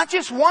 Not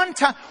just one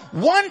time.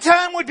 One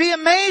time would be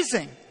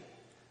amazing.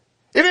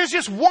 If it was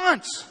just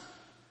once.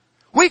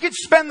 We could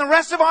spend the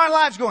rest of our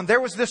lives going,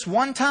 there was this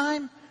one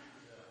time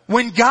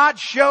when God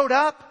showed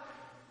up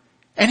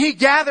and He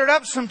gathered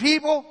up some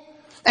people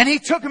and He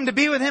took them to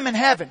be with Him in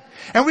heaven.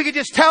 And we could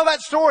just tell that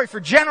story for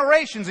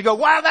generations and go,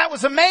 wow, that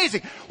was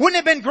amazing. Wouldn't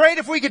it have been great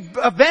if we could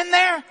have been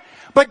there?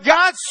 But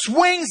God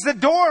swings the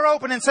door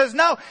open and says,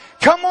 no,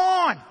 come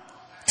on.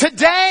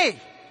 Today,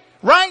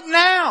 right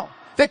now,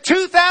 that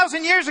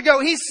 2,000 years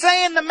ago, He's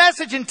saying the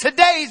message, and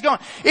today He's going,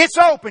 it's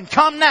open.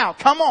 Come now.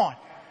 Come on.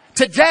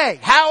 Today.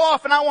 How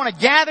often I want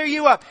to gather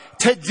you up.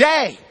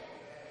 Today.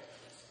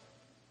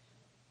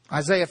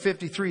 Isaiah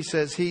 53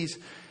 says He's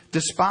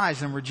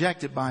despised and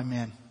rejected by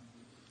men.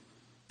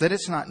 That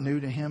it's not new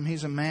to Him.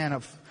 He's a man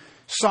of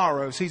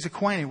sorrows. He's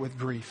acquainted with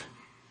grief.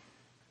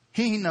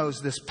 He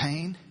knows this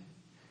pain.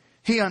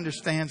 He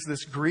understands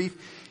this grief.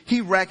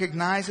 He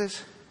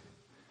recognizes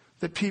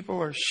that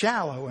people are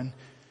shallow and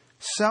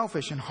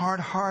selfish and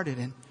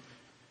hard-hearted.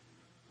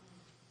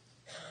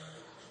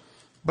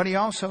 But He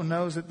also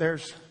knows that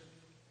there's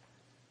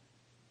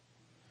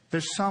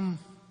some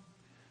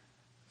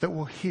that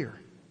will hear.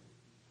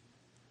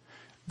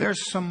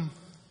 There's some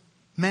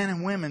men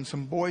and women,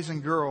 some boys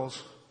and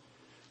girls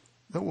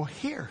that will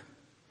hear.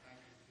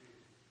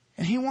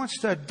 And He wants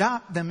to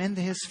adopt them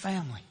into His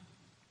family.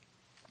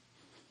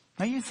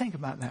 Now you think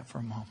about that for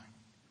a moment.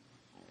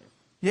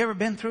 You ever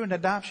been through an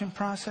adoption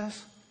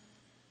process?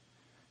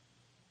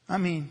 I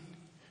mean,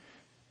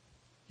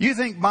 you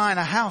think buying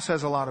a house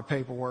has a lot of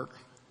paperwork.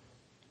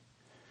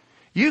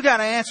 You got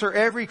to answer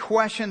every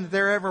question that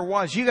there ever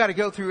was. You got to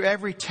go through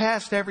every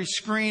test, every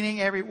screening,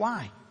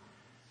 why?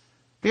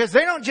 Because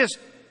they don't just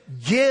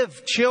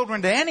give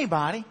children to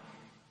anybody,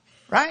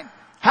 right?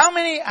 How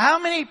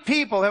many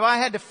people have I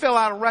had to fill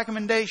out a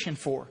recommendation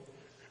for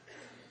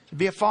to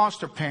be a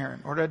foster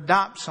parent or to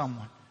adopt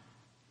someone?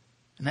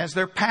 And as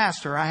their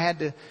pastor, I had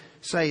to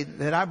say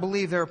that I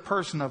believe they're a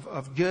person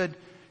of good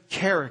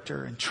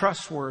character and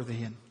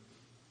trustworthy, and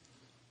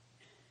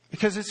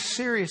because it's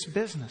serious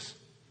business.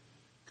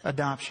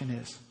 Adoption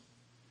is.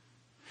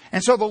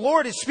 And so the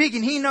Lord is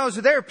speaking. He knows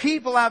that there are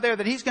people out there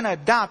that He's going to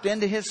adopt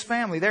into His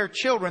family. There are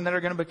children that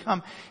are going to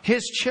become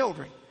His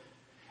children.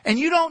 And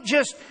you don't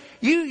just,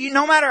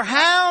 no matter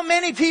how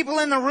many people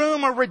in the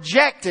room are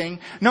rejecting,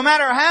 no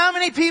matter how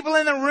many people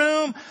in the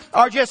room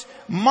are just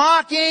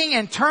mocking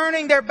and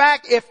turning their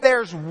back, if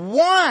there's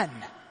one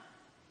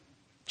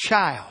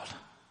child,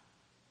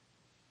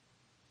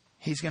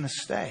 He's going to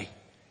stay.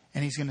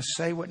 And He's going to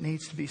say what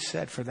needs to be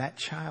said for that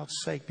child's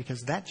sake,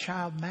 because that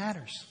child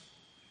matters.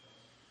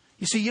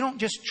 You see, you don't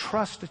just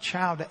trust a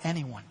child to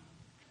anyone.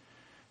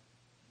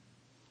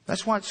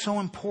 That's why it's so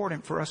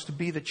important for us to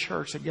be the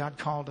church that God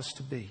called us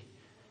to be.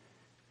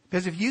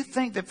 Because if you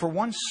think that for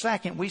 1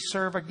 second we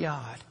serve a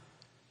God,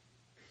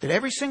 that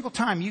every single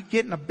time you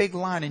get in a big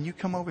line and you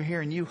come over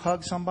here and you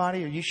hug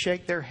somebody or you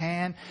shake their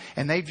hand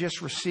and they've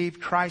just received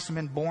Christ and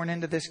been born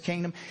into this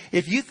kingdom,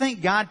 if you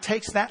think God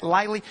takes that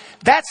lightly,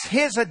 that's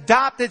His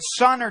adopted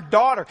son or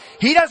daughter.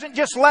 He doesn't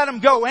just let them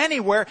go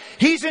anywhere.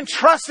 He's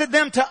entrusted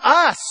them to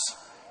us.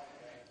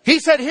 He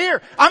said,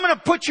 here, I'm going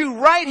to put you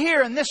right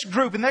here in this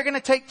group, and they're going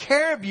to take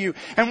care of you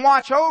and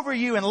watch over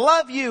you and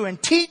love you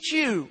and teach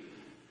you.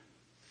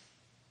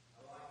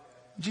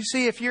 Do you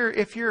see, if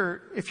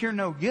you're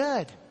no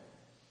good,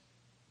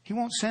 He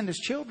won't send His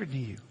children to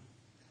you.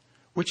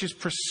 Which is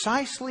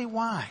precisely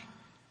why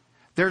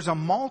there's a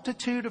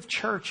multitude of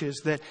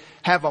churches that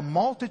have a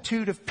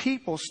multitude of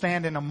people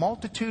stand in a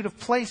multitude of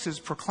places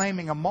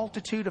proclaiming a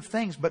multitude of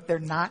things, but they're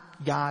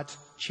not God's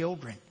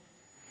children.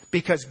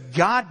 Because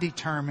God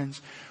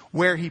determines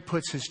where He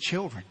puts His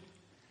children.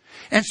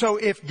 And so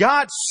if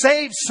God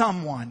saves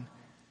someone,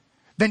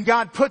 then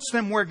God puts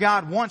them where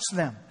God wants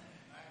them.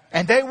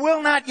 And they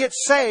will not get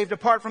saved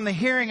apart from the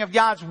hearing of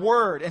God's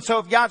Word. And so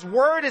if God's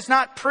Word is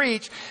not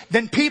preached,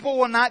 then people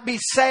will not be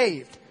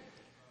saved.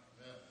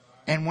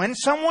 And when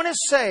someone is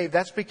saved,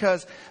 that's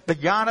because the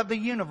God of the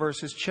universe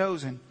has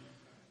chosen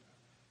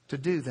to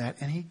do that.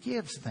 And He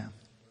gives them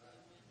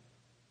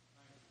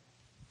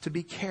to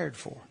be cared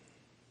for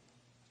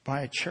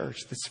by a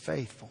church that's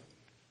faithful.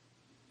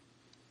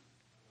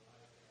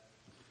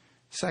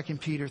 2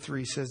 Peter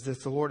 3 says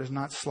that the Lord is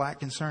not slack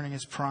concerning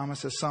His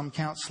promise, as some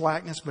count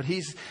slackness, but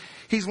He's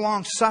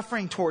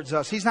long-suffering towards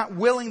us. He's not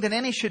willing that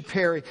any should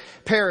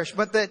perish,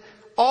 but that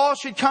all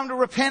should come to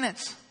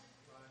repentance.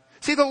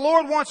 See, the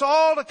Lord wants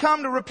all to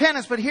come to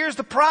repentance, but here's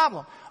the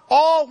problem.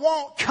 All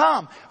won't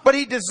come, but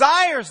He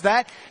desires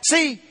that.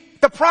 See,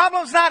 the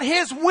problem's not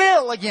His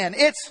will again.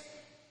 It's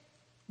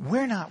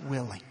we're not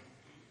willing.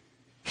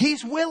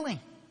 He's willing,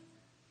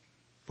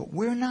 but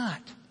we're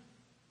not.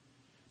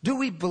 Do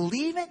we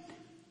believe it?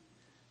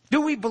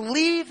 Do we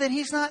believe that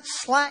He's not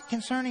slack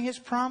concerning His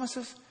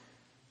promises?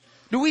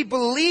 Do we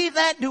believe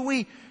that? Do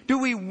we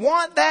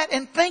want that?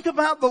 And think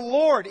about the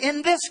Lord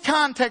in this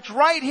context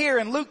right here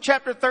in Luke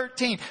chapter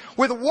 13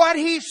 with what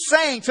He's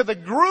saying to the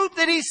group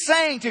that He's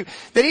saying to,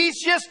 that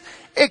He's just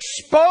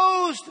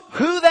exposed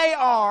who they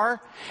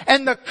are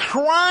and the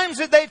crimes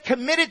that they've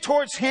committed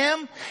towards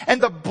Him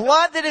and the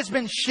blood that has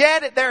been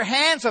shed at their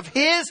hands of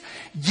His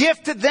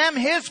gift to them,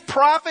 His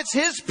prophets,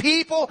 His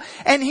people.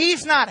 And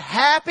He's not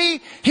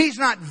happy. He's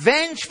not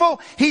vengeful.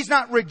 He's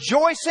not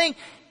rejoicing.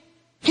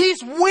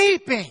 He's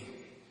weeping.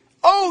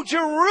 Oh,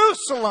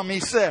 Jerusalem,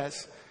 He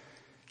says,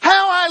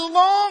 how I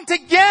long to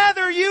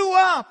gather you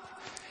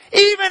up,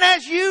 even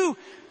as you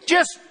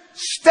just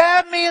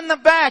stabbed me in the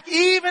back,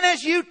 even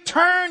as you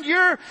turned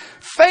your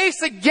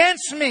face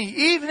against me,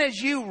 even as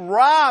you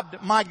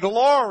robbed my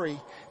glory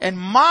and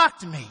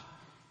mocked me.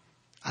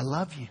 I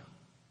love you.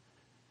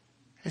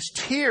 As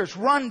tears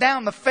run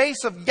down the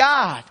face of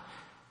God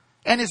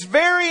and His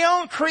very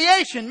own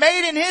creation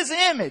made in His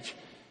image,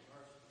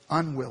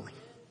 unwilling.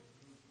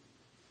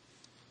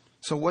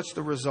 So what's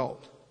the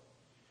result?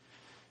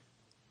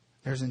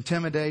 There's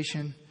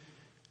intimidation.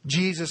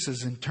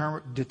 Jesus'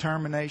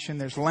 determination.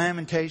 There's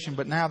lamentation,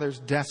 but now there's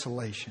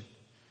desolation.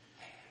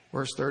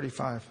 Verse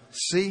 35.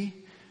 See,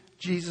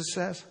 Jesus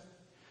says,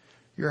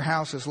 your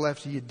house is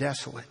left to you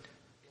desolate.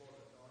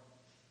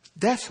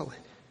 Desolate.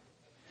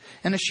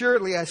 And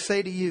assuredly I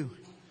say to you,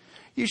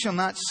 you shall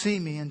not see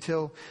me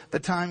until the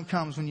time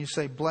comes when you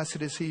say,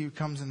 blessed is He who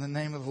comes in the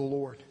name of the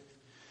Lord.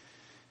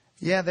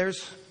 Yeah,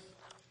 there's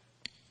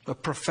a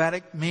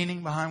prophetic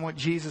meaning behind what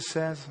Jesus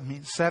says.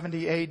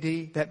 70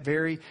 AD, that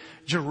very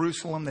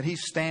Jerusalem that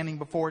He's standing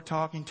before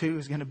talking to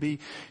is going to be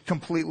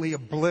completely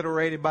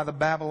obliterated by the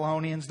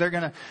Babylonians. They're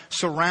going to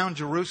surround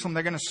Jerusalem.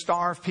 They're going to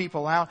starve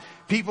people out.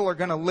 People are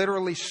going to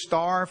literally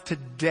starve to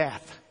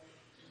death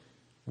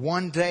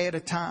one day at a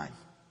time.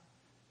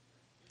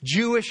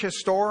 Jewish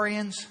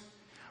historians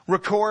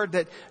record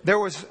that there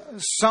was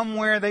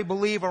somewhere, they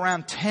believe,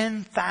 around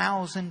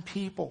 10,000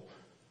 people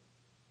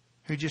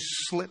who just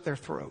slit their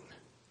throat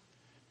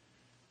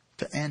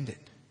to end it.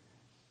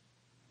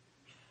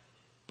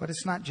 But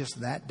it's not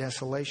just that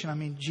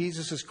desolation.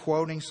 Jesus is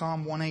quoting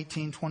Psalm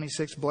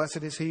 118:26.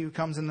 Blessed is he who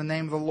comes in the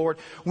name of the Lord.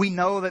 We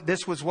know that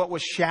this was what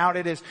was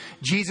shouted as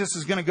Jesus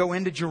is going to go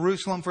into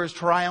Jerusalem for His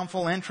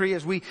triumphal entry,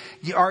 as we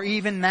are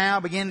even now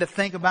begin to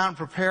think about and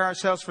prepare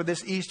ourselves for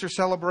this Easter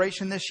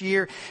celebration this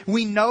year.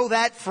 We know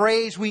that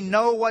phrase. We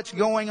know what's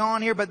going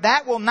on here, but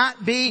that will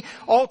not be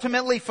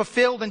ultimately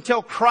fulfilled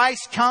until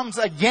Christ comes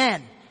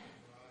again.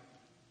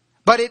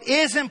 But it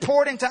is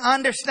important to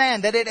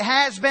understand that it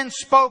has been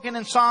spoken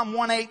in Psalm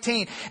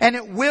 118. And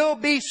it will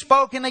be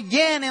spoken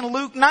again in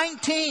Luke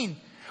 19.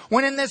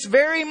 When in this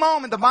very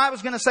moment, the Bible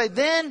is going to say,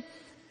 then,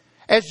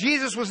 as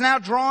Jesus was now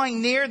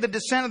drawing near the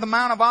descent of the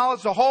Mount of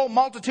Olives, the whole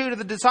multitude of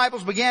the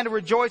disciples began to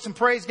rejoice and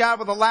praise God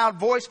with a loud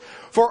voice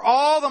for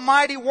all the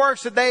mighty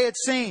works that they had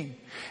seen.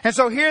 And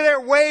so here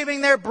they're waving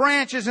their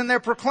branches and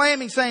they're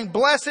proclaiming, saying,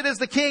 blessed is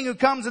the King who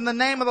comes in the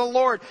name of the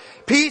Lord.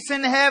 Peace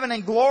in heaven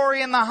and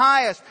glory in the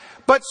highest.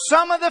 But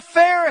some of the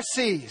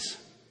Pharisees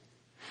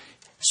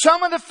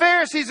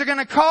are going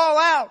to call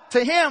out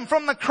to Him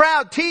from the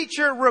crowd,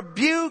 teacher,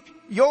 rebuke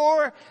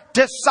your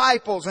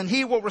disciples. And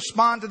He will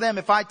respond to them,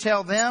 if I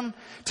tell them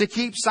to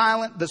keep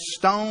silent, the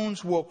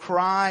stones will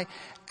cry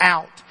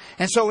out.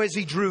 And so as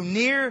He drew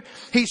near,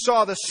 He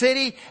saw the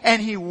city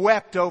and He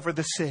wept over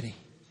the city.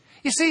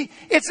 You see,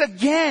 it's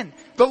again,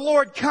 the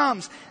Lord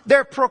comes.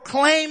 They're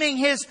proclaiming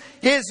His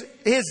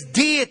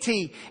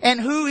deity and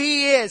who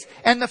He is.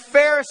 And the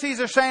Pharisees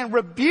are saying,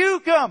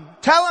 rebuke Him.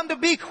 Tell Him to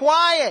be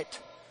quiet.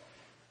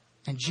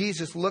 And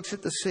Jesus looks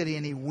at the city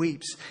and He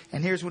weeps.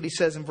 And here's what He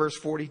says in verse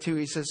 42.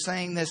 He says,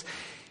 saying this,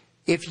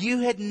 if you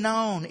had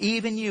known,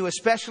 even you,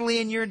 especially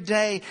in your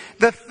day,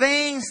 the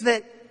things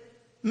that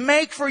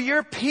make for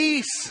your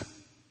peace.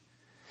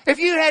 If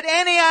you had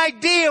any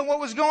idea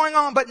what was going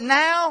on, but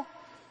now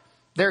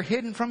they're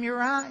hidden from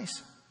your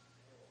eyes.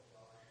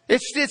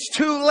 It's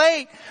too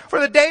late. For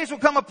the days will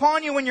come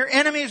upon you when your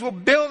enemies will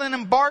build an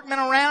embankment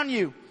around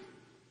you.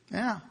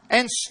 Yeah.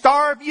 And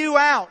starve you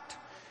out.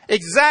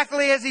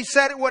 Exactly as He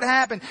said it would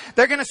happen.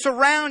 They're going to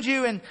surround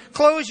you and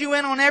close you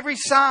in on every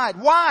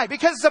side. Why?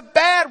 Because it's a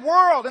bad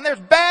world and there's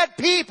bad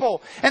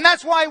people. And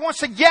that's why He wants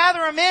to gather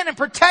them in and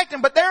protect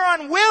them. But they're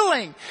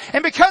unwilling.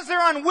 And because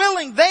they're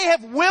unwilling, they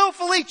have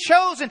willfully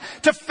chosen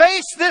to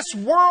face this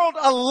world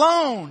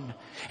alone.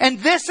 And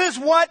this is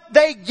what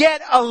they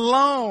get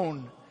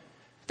alone.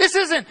 This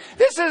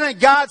isn't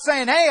God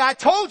saying, hey, I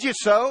told you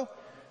so.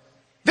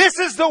 This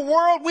is the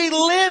world we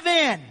live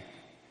in.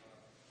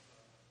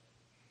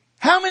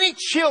 How many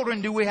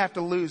children do we have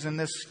to lose in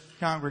this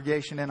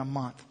congregation in a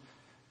month?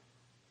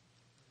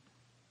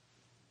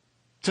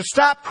 To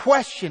stop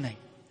questioning.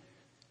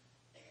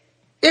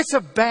 It's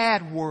a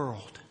bad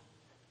world.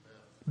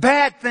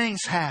 Bad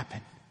things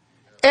happen.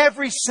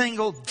 Every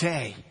single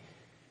day.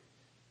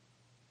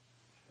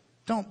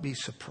 Don't be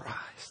surprised.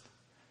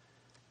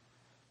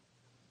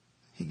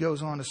 He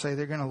goes on to say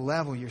they're going to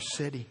level your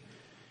city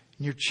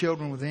and your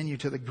children within you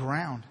to the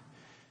ground.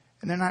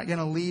 And they're not going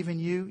to leave in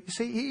you. You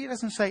see, He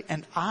doesn't say,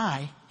 and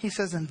I. He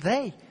says, and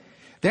they.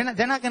 They're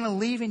not going to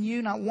leave in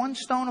you, not one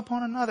stone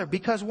upon another.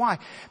 Because why?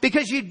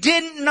 Because you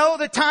didn't know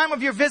the time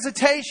of your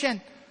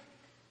visitation.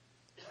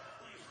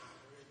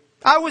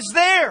 I was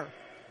there.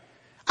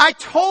 I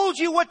told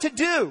you what to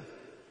do.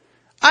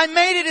 I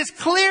made it as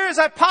clear as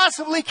I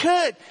possibly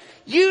could.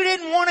 You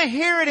didn't want to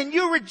hear it and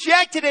you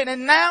rejected it.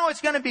 And now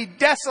it's going to be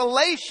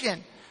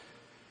desolation.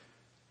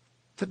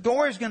 The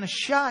door is going to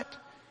shut.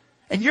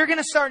 And you're going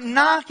to start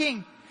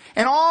knocking.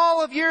 And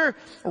all of your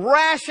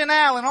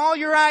rationale and all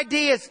your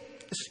ideas,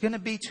 it's going to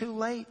be too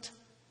late.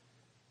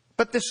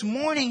 But this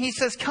morning He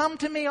says, come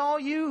to me, all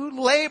you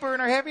who labor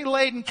and are heavy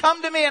laden.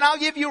 Come to me and I'll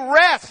give you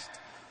rest.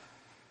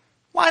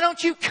 Why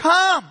don't you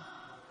come?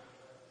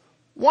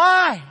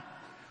 Why?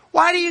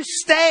 Why do you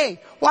stay?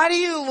 Why do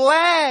you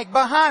lag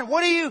behind?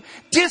 What do you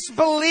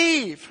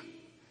disbelieve?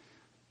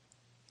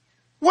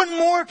 What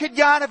more could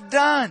God have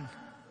done?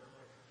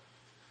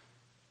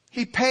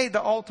 He paid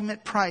the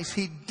ultimate price.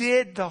 He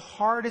did the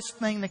hardest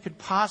thing that could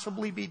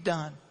possibly be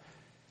done.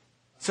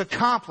 It's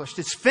accomplished.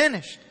 It's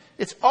finished.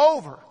 It's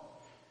over.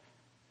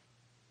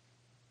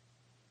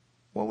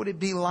 What would it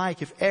be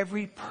like if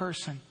every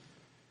person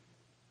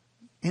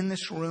in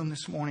this room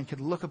this morning could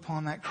look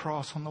upon that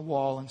cross on the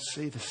wall and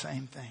see the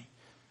same thing?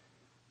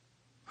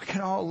 We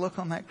can all look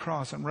on that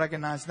cross and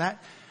recognize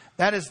that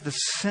is the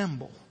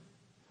symbol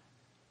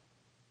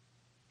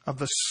of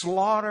the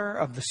slaughter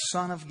of the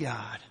Son of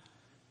God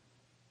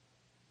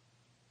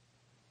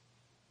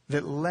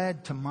that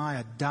led to my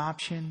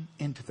adoption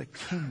into the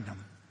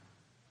kingdom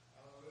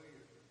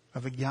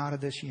of the God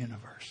of this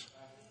universe.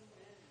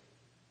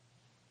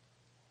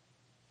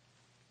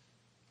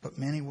 But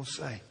many will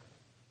say,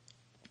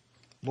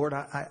 Lord,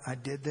 I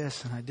did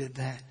this and I did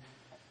that.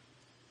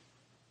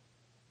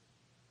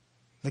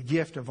 The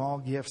gift of all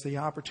gifts, the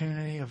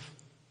opportunity of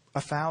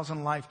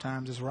 1,000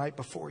 lifetimes is right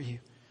before you.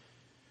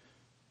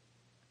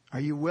 Are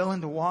you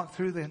willing to walk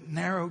through the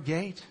narrow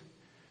gate?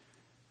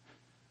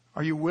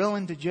 Are you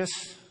willing to just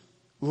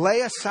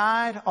lay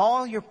aside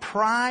all your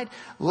pride,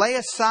 lay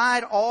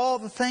aside all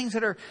the things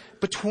that are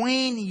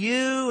between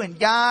you and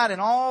God and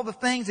all the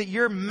things that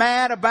you're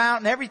mad about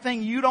and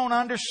everything you don't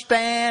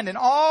understand and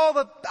all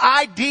the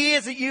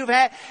ideas that you've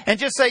had, and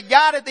just say,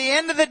 God, at the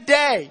end of the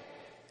day,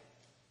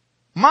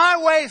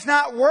 my way's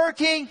not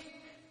working.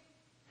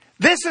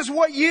 This is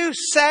what you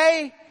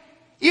say.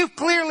 You've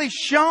clearly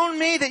shown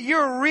me that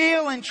you're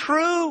real and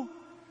true.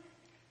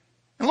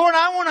 And Lord,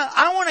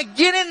 I want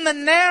to get in the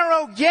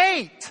narrow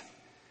gate.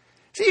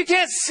 See, you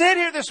can't sit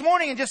here this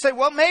morning and just say,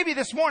 well, maybe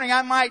this morning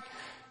I might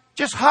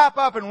just hop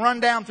up and run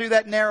down through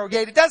that narrow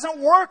gate. It doesn't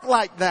work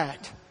like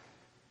that.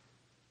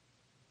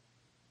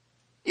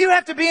 You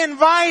have to be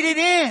invited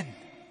in.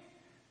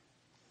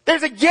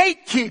 There's a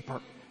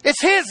gatekeeper.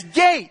 It's His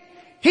gate.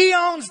 He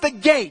owns the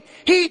gate.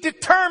 He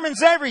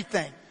determines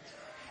everything.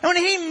 And when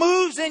He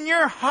moves in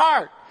your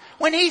heart,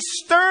 when He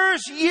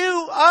stirs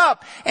you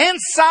up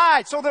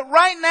inside so that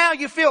right now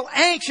you feel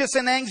anxious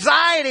and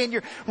anxiety and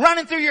you're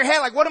running through your head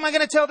like, what am I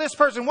going to tell this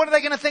person? What are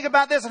they going to think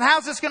about this? And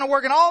how's this going to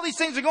work? And all these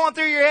things are going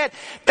through your head.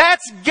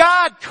 That's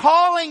God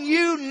calling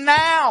you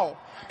now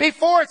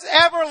before it's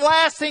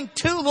everlasting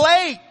too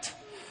late.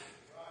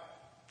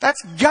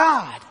 That's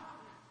God.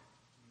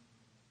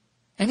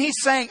 And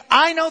He's saying,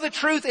 I know the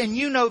truth and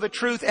you know the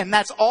truth, and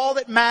that's all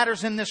that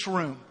matters in this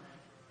room.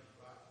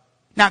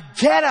 Now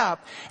get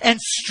up and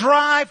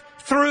strive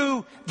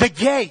through the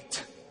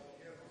gate.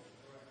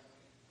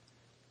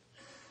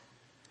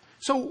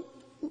 So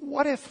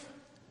what if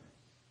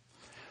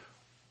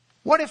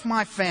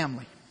my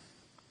family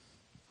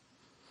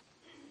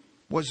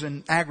was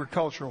an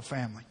agricultural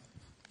family?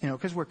 You know,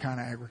 because we're kind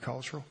of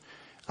agricultural.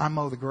 I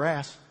mow the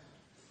grass.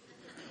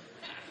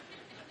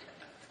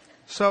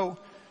 So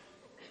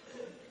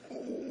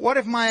what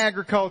if my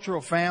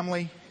agricultural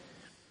family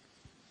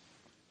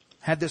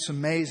had this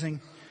amazing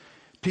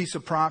piece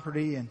of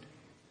property, and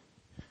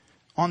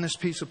on this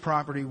piece of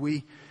property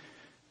we,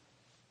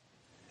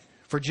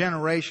 for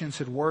generations,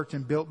 had worked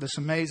and built this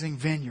amazing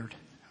vineyard.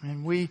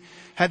 And we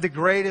had the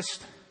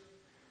greatest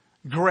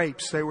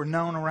grapes. They were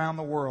known around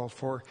the world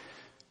for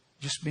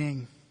just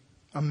being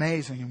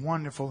amazing and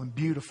wonderful and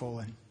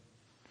beautiful.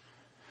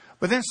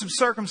 But then some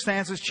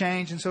circumstances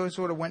changed, and so it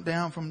sort of went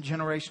down from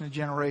generation to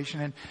generation.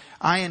 And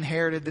I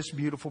inherited this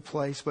beautiful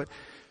place. But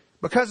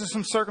because of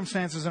some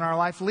circumstances in our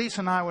life, Lisa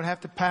and I would have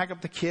to pack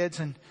up the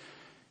kids, and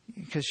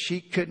because she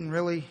couldn't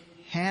really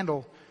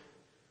handle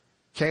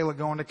Kayla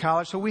going to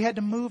college. So we had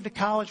to move to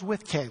college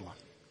with Kayla.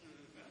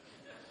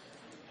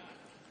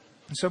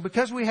 And so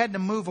because we had to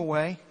move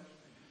away,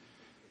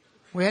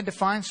 we had to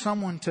find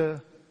someone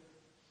to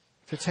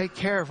take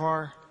care of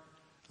our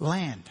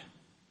land,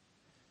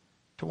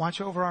 to watch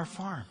over our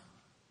farm.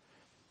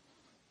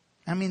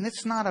 I mean,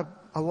 it's not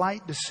a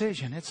light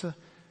decision.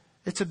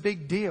 It's a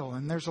big deal,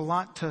 and there's a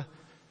lot to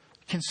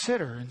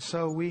consider. And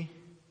so we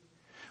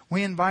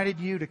invited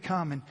you to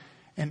come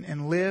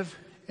and live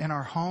in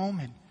our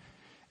home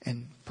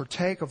and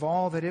partake of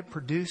all that it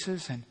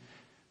produces. And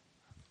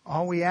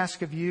all we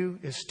ask of you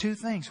is two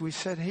things. We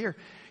said, here,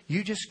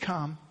 you just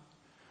come.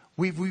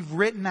 We've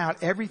written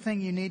out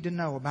everything you need to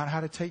know about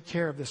how to take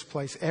care of this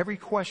place. Every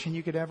question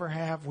you could ever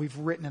have, we've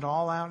written it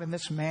all out in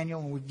this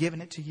manual, and we've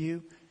given it to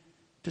you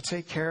to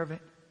take care of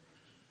it.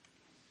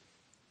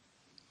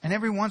 And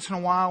every once in a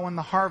while when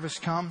the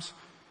harvest comes,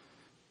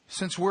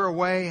 since we're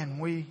away and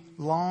we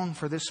long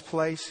for this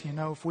place, you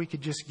know, if we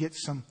could just get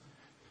some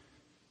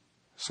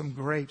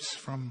grapes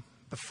from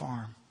the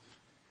farm,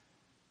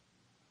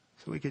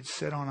 so we could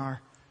sit on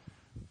our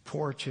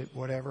porch at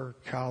whatever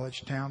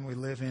college town we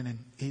live in and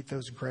eat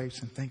those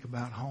grapes and think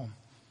about home.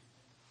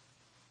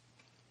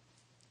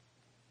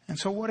 And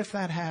so what if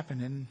that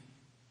happened and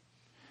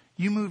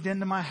you moved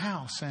into my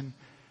house and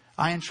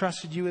I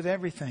entrusted you with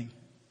everything,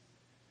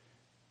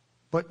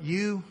 but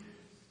you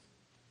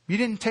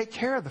didn't take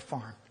care of the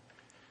farm?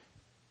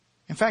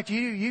 In fact,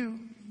 you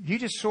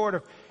just sort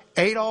of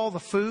ate all the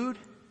food,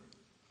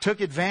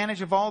 took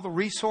advantage of all the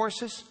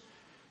resources,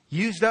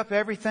 used up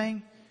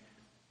everything,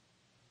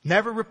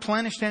 never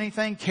replenished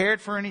anything, cared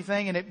for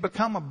anything, and it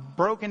become a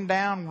broken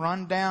down,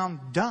 run down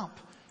dump.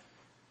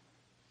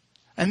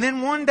 And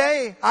then one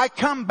day I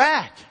come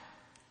back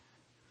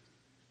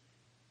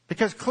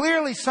because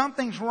clearly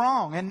something's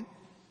wrong. And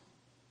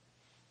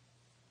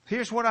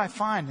here's what I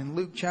find in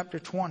Luke chapter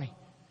 20.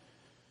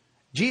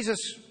 Jesus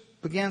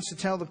begins to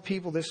tell the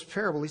people this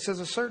parable. He says,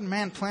 a certain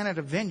man planted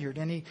a vineyard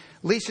and he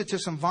leased it to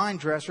some vine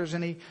dressers,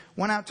 and he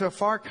went out to a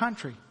far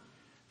country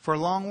for a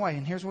long way.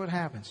 And here's what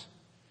happens.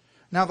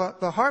 Now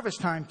the harvest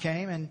time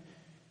came, and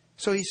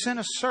so he sent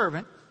a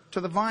servant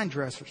to the vine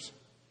dressers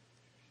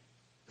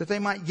that they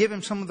might give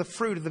him some of the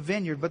fruit of the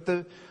vineyard. But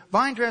the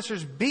vine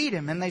dressers beat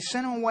him, and they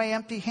sent him away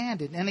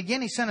empty-handed. And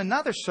again he sent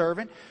another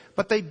servant,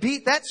 but they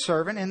beat that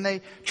servant, and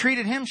they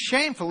treated him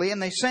shamefully,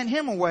 and they sent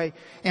him away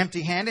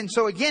empty-handed. And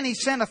so again he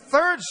sent a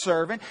third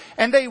servant,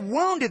 and they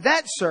wounded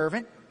that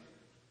servant.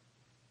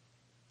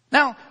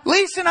 Now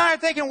Lisa and I are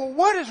thinking, well,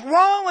 what is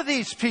wrong with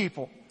these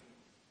people?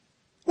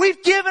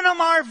 We've given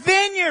them our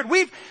vineyard.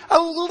 We've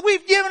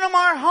given them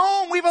our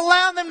home. We've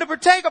allowed them to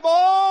partake of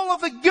all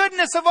of the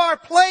goodness of our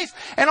place.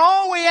 And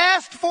all we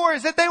asked for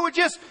is that they would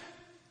just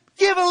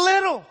give a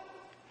little.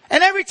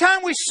 And every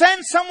time we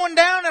send someone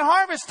down at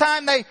harvest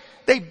time,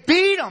 they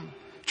beat them,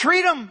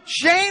 treat them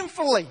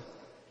shamefully,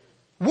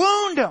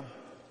 wound them.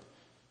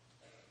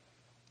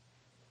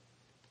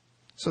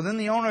 So then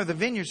the owner of the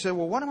vineyard said,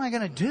 well, what am I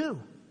going to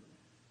do?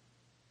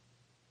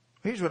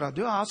 Here's what I'll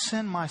do. I'll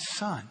send my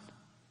son.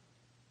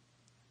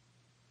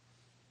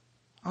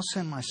 I'll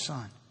send my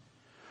son.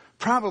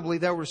 Probably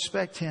they'll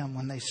respect him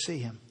when they see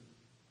him.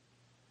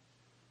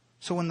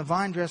 So when the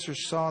vine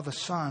dressers saw the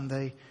son,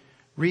 they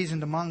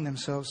reasoned among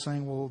themselves,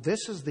 saying, well,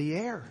 this is the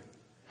heir.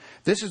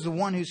 This is the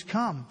one who's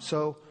come.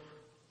 So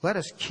let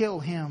us kill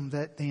him,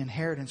 that the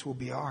inheritance will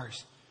be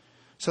ours.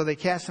 So they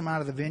cast him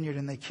out of the vineyard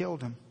and they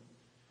killed him.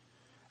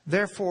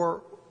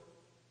 Therefore,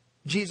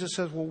 Jesus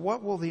says, well,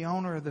 what will the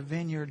owner of the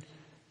vineyard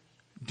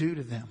do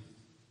to them?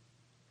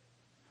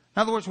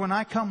 In other words, when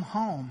I come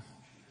home,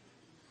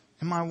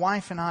 and my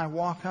wife and I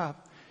walk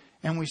up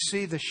and we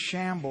see the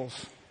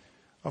shambles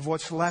of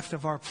what's left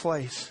of our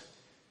place.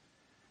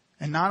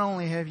 And not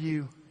only have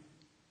you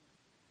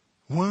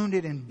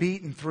wounded and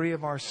beaten 3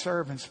 of our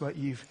servants, but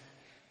you've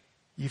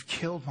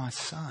killed my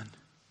son.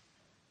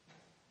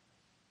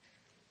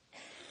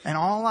 And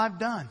all I've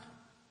done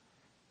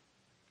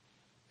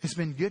has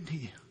been good to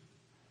you.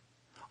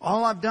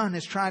 All I've done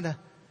is try to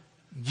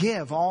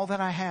give all that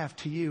I have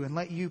to you and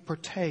let you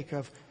partake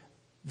of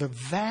the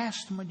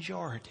vast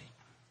majority.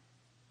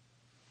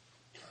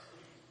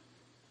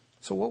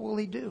 So what will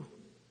He do?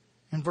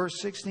 In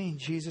verse 16,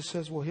 Jesus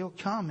says, well, He'll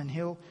come and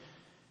He'll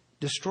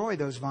destroy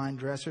those vine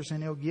dressers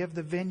and He'll give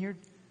the vineyard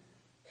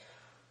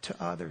to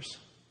others.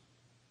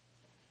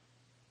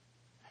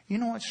 You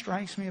know what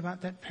strikes me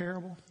about that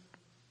parable?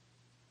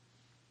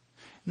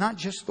 Not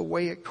just the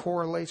way it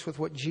correlates with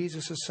what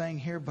Jesus is saying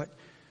here, but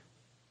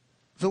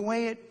the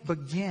way it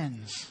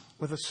begins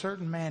with a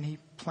certain man, he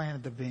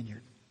planted the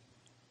vineyard.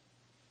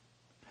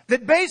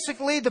 That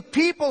basically the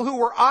people who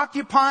were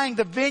occupying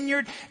the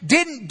vineyard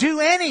didn't do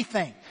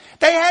anything.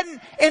 They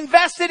hadn't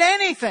invested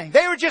anything.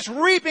 They were just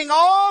reaping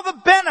all the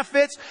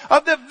benefits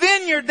of the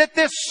vineyard that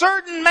this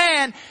certain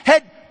man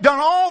had done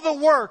all the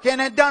work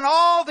and had done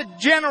all the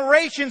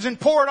generations and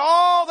poured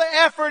all the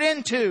effort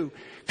into.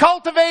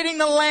 Cultivating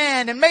the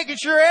land and making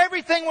sure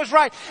everything was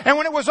right. And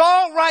when it was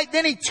all right,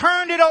 then he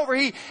turned it over.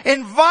 He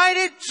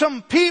invited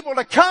some people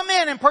to come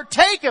in and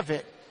partake of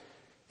it.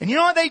 And you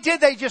know what they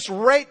did? They just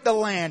raped the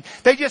land.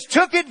 They just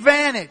took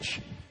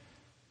advantage.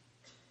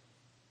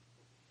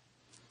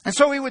 And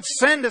so he would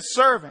send a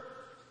servant.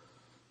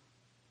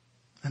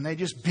 And they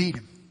just beat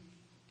him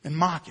and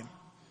mock him.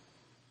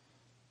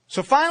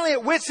 So finally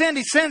at wit's end,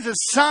 he sends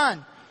his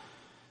son.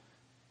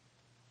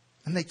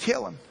 And they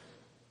kill him.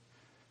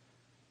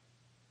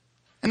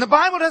 And the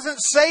Bible doesn't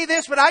say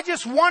this, but I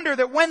just wonder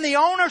that when the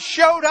owner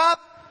showed up,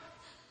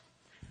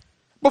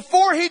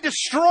 before he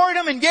destroyed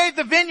them and gave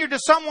the vineyard to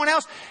someone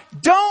else,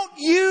 don't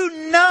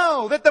you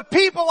know that the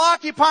people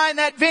occupying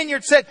that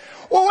vineyard said,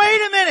 well, wait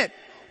a minute.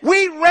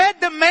 We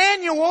read the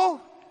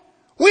manual.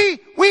 We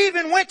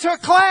even went to a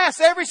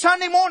class every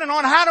Sunday morning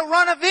on how to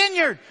run a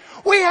vineyard.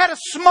 We had a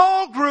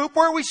small group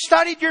where we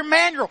studied your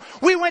manual.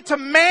 We went to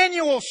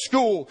manual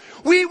school.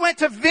 We went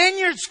to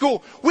vineyard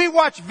school. We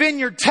watched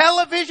vineyard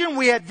television.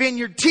 We had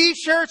vineyard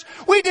t-shirts.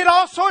 We did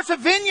all sorts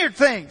of vineyard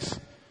things.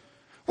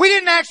 We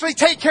didn't actually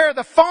take care of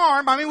the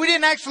farm. I mean, we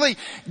didn't actually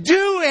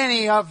do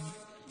any of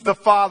the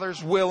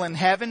Father's will in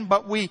heaven,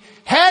 but we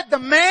had the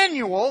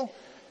manual.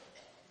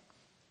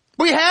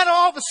 We had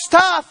all the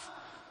stuff.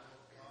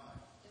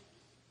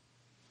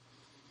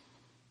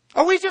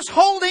 Are we just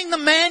holding the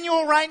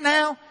manual right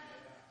now?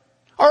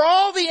 Are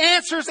all the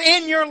answers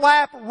in your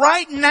lap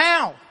right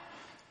now?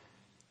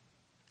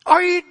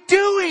 Are you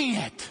doing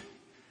it?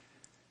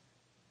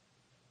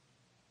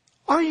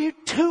 Are you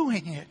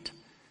doing it?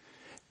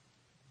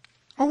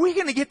 Are we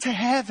going to get to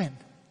heaven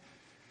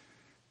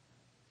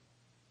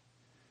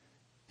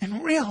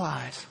and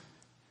realize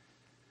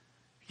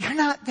you're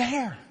not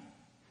there?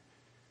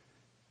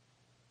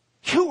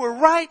 You were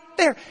right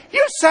there.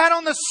 You sat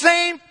on the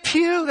same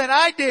pew that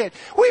I did.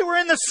 We were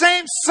in the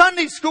same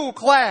Sunday school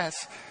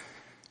class.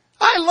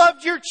 I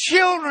loved your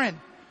children.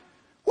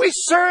 We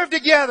served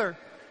together.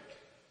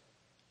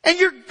 And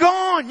you're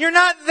gone. You're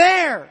not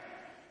there.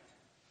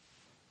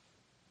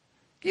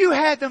 You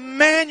had the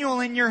manual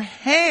in your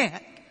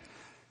hand.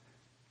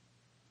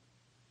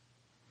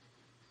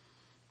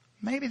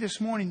 Maybe this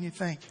morning you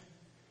think,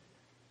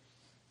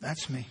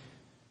 that's me.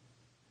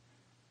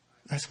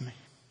 That's me.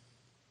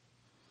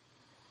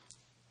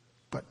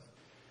 But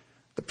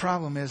the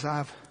problem is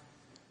I've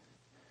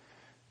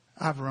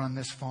run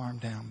this farm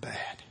down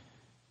bad.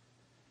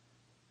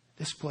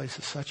 This place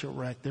is such a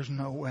wreck. There's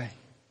no way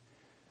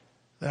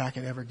that I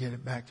could ever get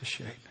it back to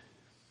shape.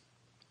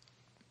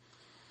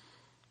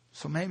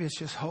 So maybe it's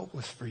just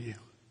hopeless for you.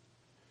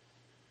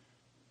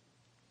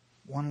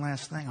 One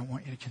last thing I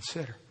want you to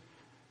consider.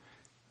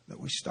 That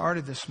we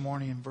started this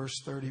morning in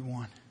verse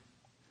 31.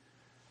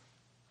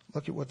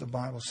 Look at what the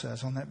Bible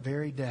says. On that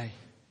very day,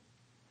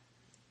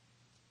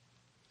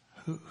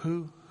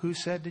 who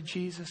said to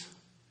Jesus?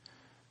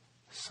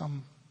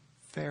 Some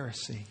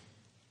Pharisee.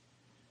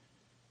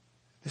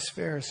 This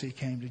Pharisee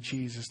came to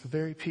Jesus, the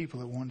very people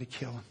that wanted to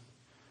kill him.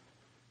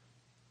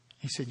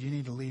 He said, you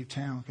need to leave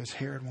town because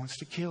Herod wants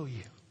to kill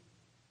you.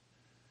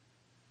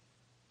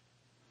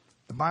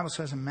 The Bible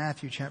says in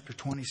Matthew chapter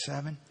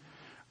 27,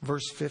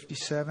 verse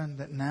 57,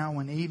 that now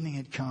when evening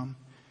had come,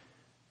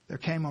 there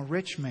came a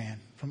rich man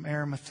from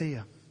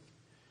Arimathea.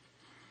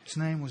 His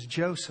name was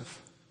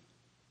Joseph.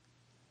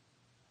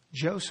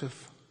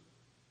 Joseph,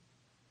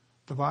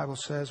 the Bible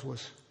says,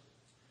 was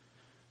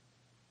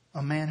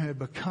a man who had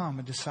become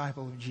a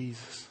disciple of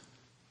Jesus.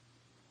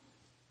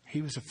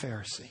 He was a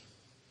Pharisee.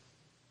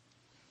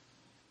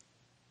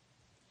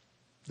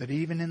 That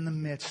even in the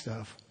midst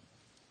of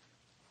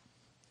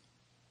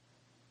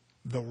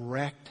the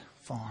wrecked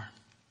farm,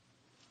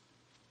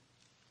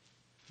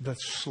 the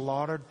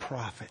slaughtered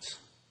prophets,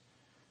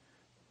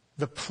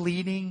 the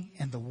pleading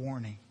and the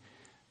warning,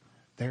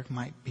 there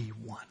might be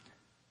one.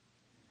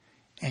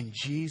 And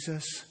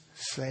Jesus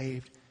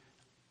saved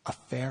a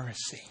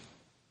Pharisee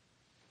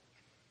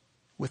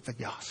with the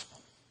gospel.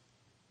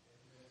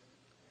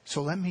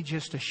 So let me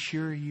just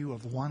assure you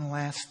of one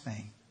last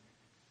thing.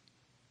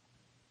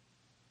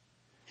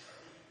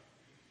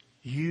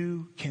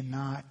 You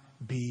cannot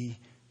be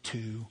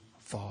too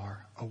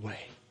far away.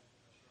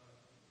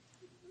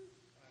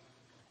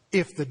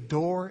 If the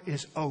door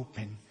is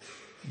open,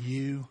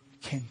 you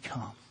can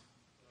come.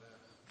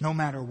 No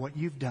matter what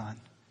you've done.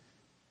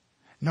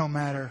 No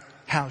matter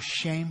how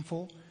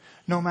shameful.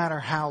 No matter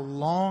how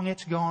long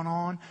it's gone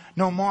on.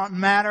 No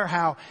matter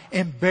how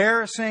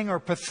embarrassing or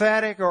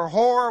pathetic or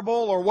horrible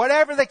or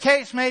whatever the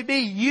case may be.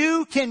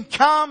 You can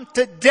come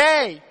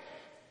today.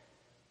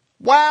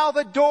 While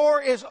the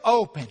door is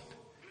open.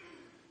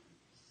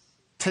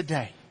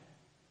 Today.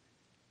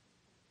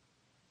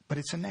 But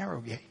it's a narrow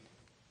gate.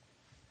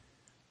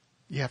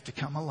 You have to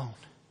come alone.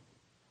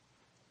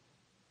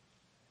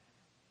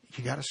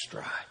 You got to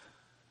strive.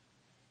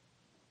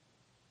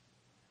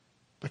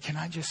 But can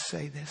I just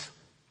say this?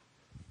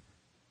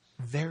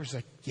 There's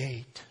a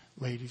gate,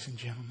 ladies and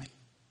gentlemen.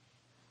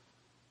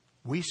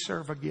 We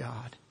serve a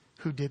God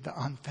who did the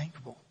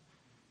unthinkable.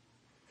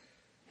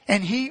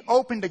 And He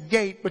opened a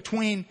gate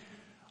between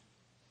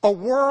a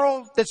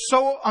world that's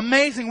so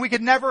amazing we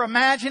could never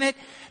imagine it.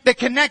 That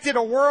connected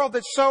a world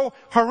that's so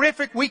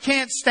horrific we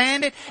can't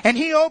stand it. And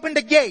He opened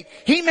a gate.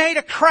 He made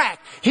a crack.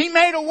 He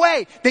made a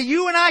way that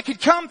you and I could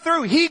come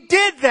through. He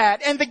did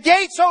that. And the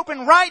gate's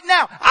open right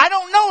now. I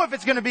don't know if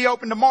it's going to be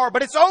open tomorrow,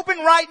 but it's open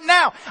right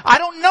now. I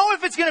don't know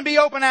if it's going to be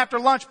open after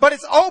lunch, but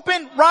it's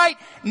open right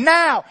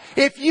now.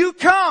 If you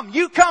come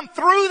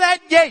through that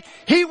gate,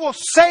 He will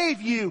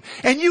save you.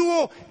 And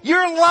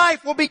your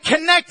life will be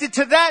connected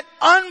to that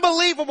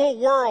unbelievable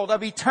world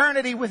of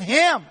eternity with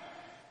Him.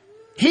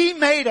 He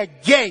made a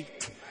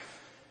gate.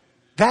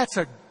 That's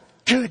a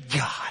good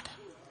God.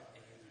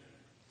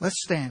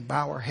 Let's stand,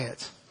 bow our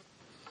heads.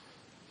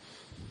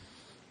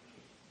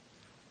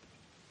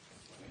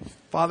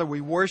 Father,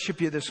 we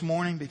worship You this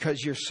morning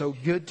because You're so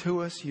good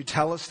to us. You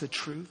tell us the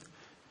truth.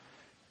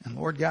 And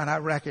Lord God, I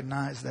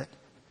recognize that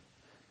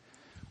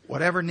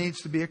whatever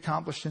needs to be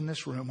accomplished in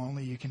this room,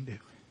 only You can do.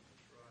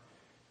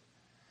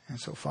 And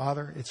so,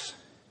 Father, it's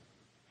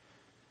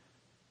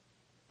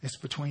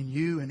between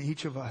You and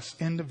each of us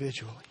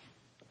individually.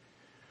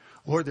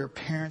 Lord, there are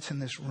parents in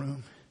this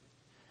room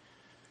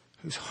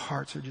whose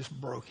hearts are just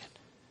broken.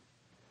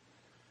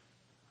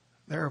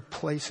 There are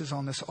places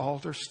on this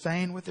altar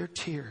stained with their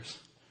tears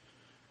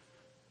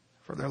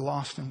for their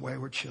lost and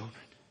wayward children.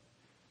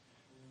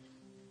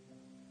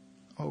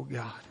 Oh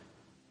God,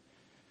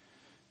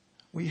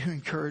 will You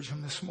encourage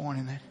them this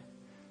morning that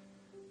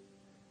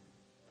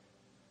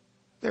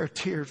there are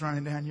tears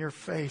running down your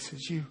face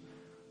as you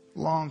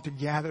long to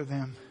gather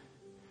them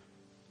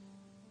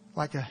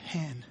like a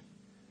hen.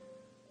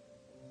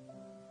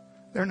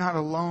 They're not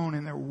alone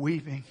in their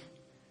weeping.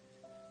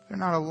 They're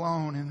not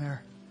alone in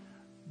their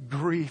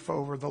grief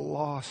over the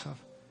loss of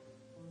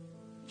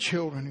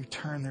children who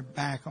turn their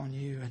back on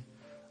You and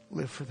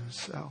live for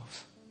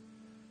themselves.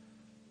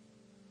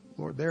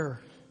 Lord, there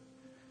are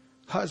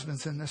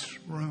husbands in this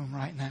room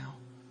right now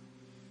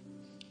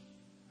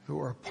who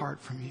are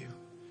apart from You.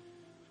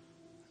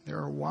 There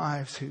are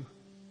wives who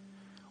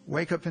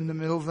wake up in the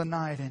middle of the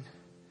night and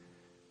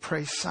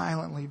pray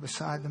silently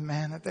beside the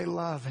man that they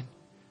love. And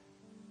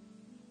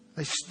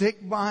they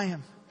stick by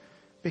him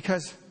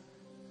because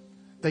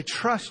they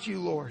trust You,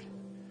 Lord.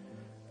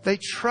 They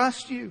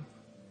trust You.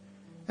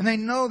 And they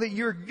know that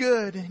You're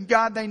good. And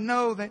God, they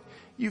know that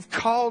You've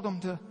called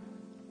them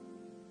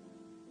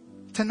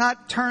to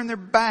not turn their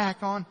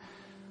back on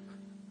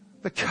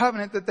the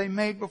covenant that they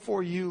made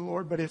before You,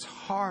 Lord. But it's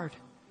hard.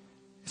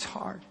 It's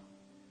hard.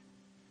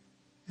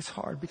 It's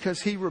hard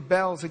because he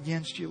rebels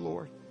against You,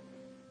 Lord.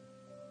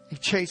 He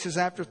chases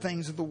after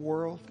things of the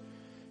world.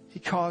 He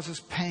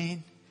causes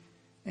pain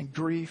and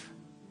grief.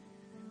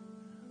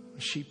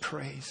 She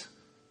prays.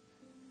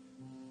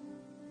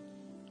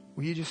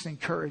 Will You just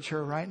encourage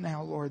her right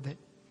now, Lord,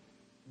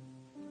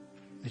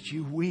 that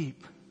You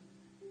weep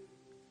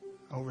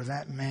over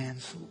that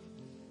man's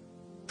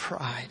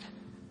pride.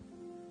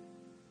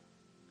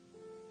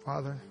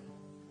 Father,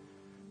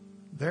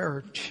 there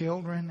are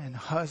children and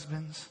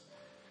husbands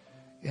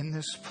in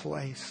this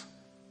place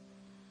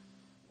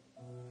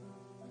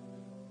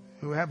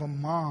who have a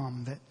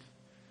mom that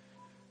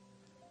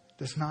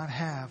does not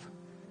have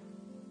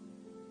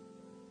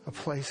a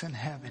place in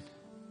heaven.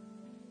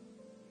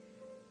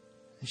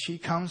 And she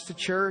comes to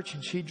church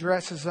and she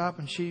dresses up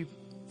and she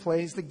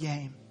plays the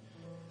game.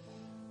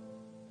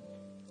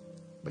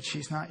 But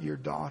she's not Your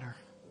daughter.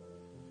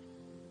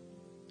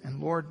 And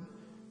Lord,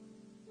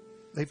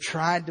 they've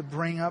tried to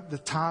bring up the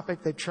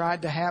topic. They've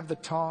tried to have the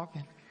talk.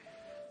 And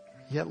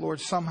yet,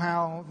 Lord,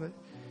 somehow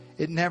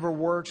it never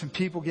works and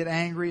people get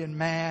angry and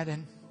mad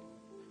and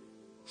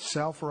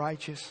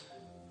self-righteous.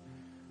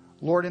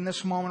 Lord, in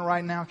this moment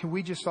right now, can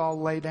we just all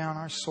lay down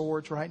our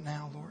swords right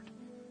now, Lord?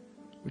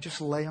 We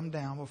just lay them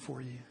down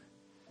before You.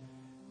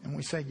 And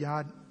we say,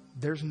 God,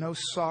 there's no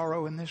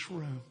sorrow in this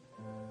room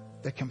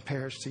that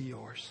compares to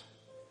Yours.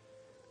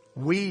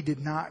 We did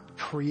not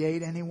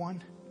create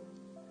anyone.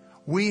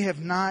 We have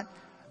not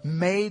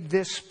made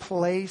this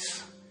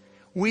place.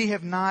 We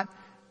have not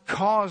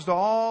caused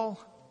all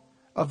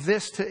of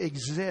this to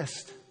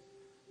exist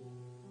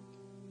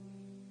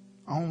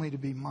only to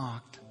be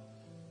mocked.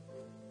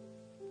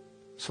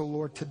 So,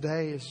 Lord,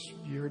 today is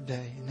your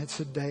day, and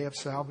it's a day of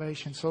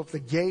salvation. So if the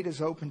gate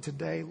is open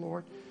today,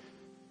 Lord,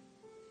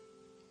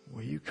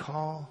 will you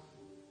call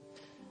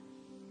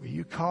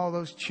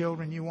those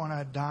children you want to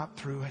adopt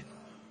through it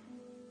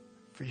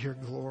for your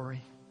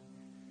glory?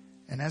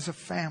 And as a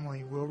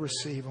family, we'll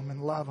receive them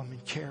and love them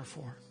and care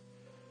for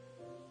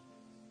them.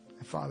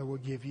 And Father, we'll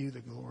give you the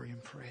glory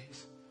and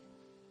praise.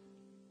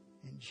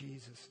 In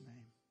Jesus'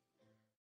 name.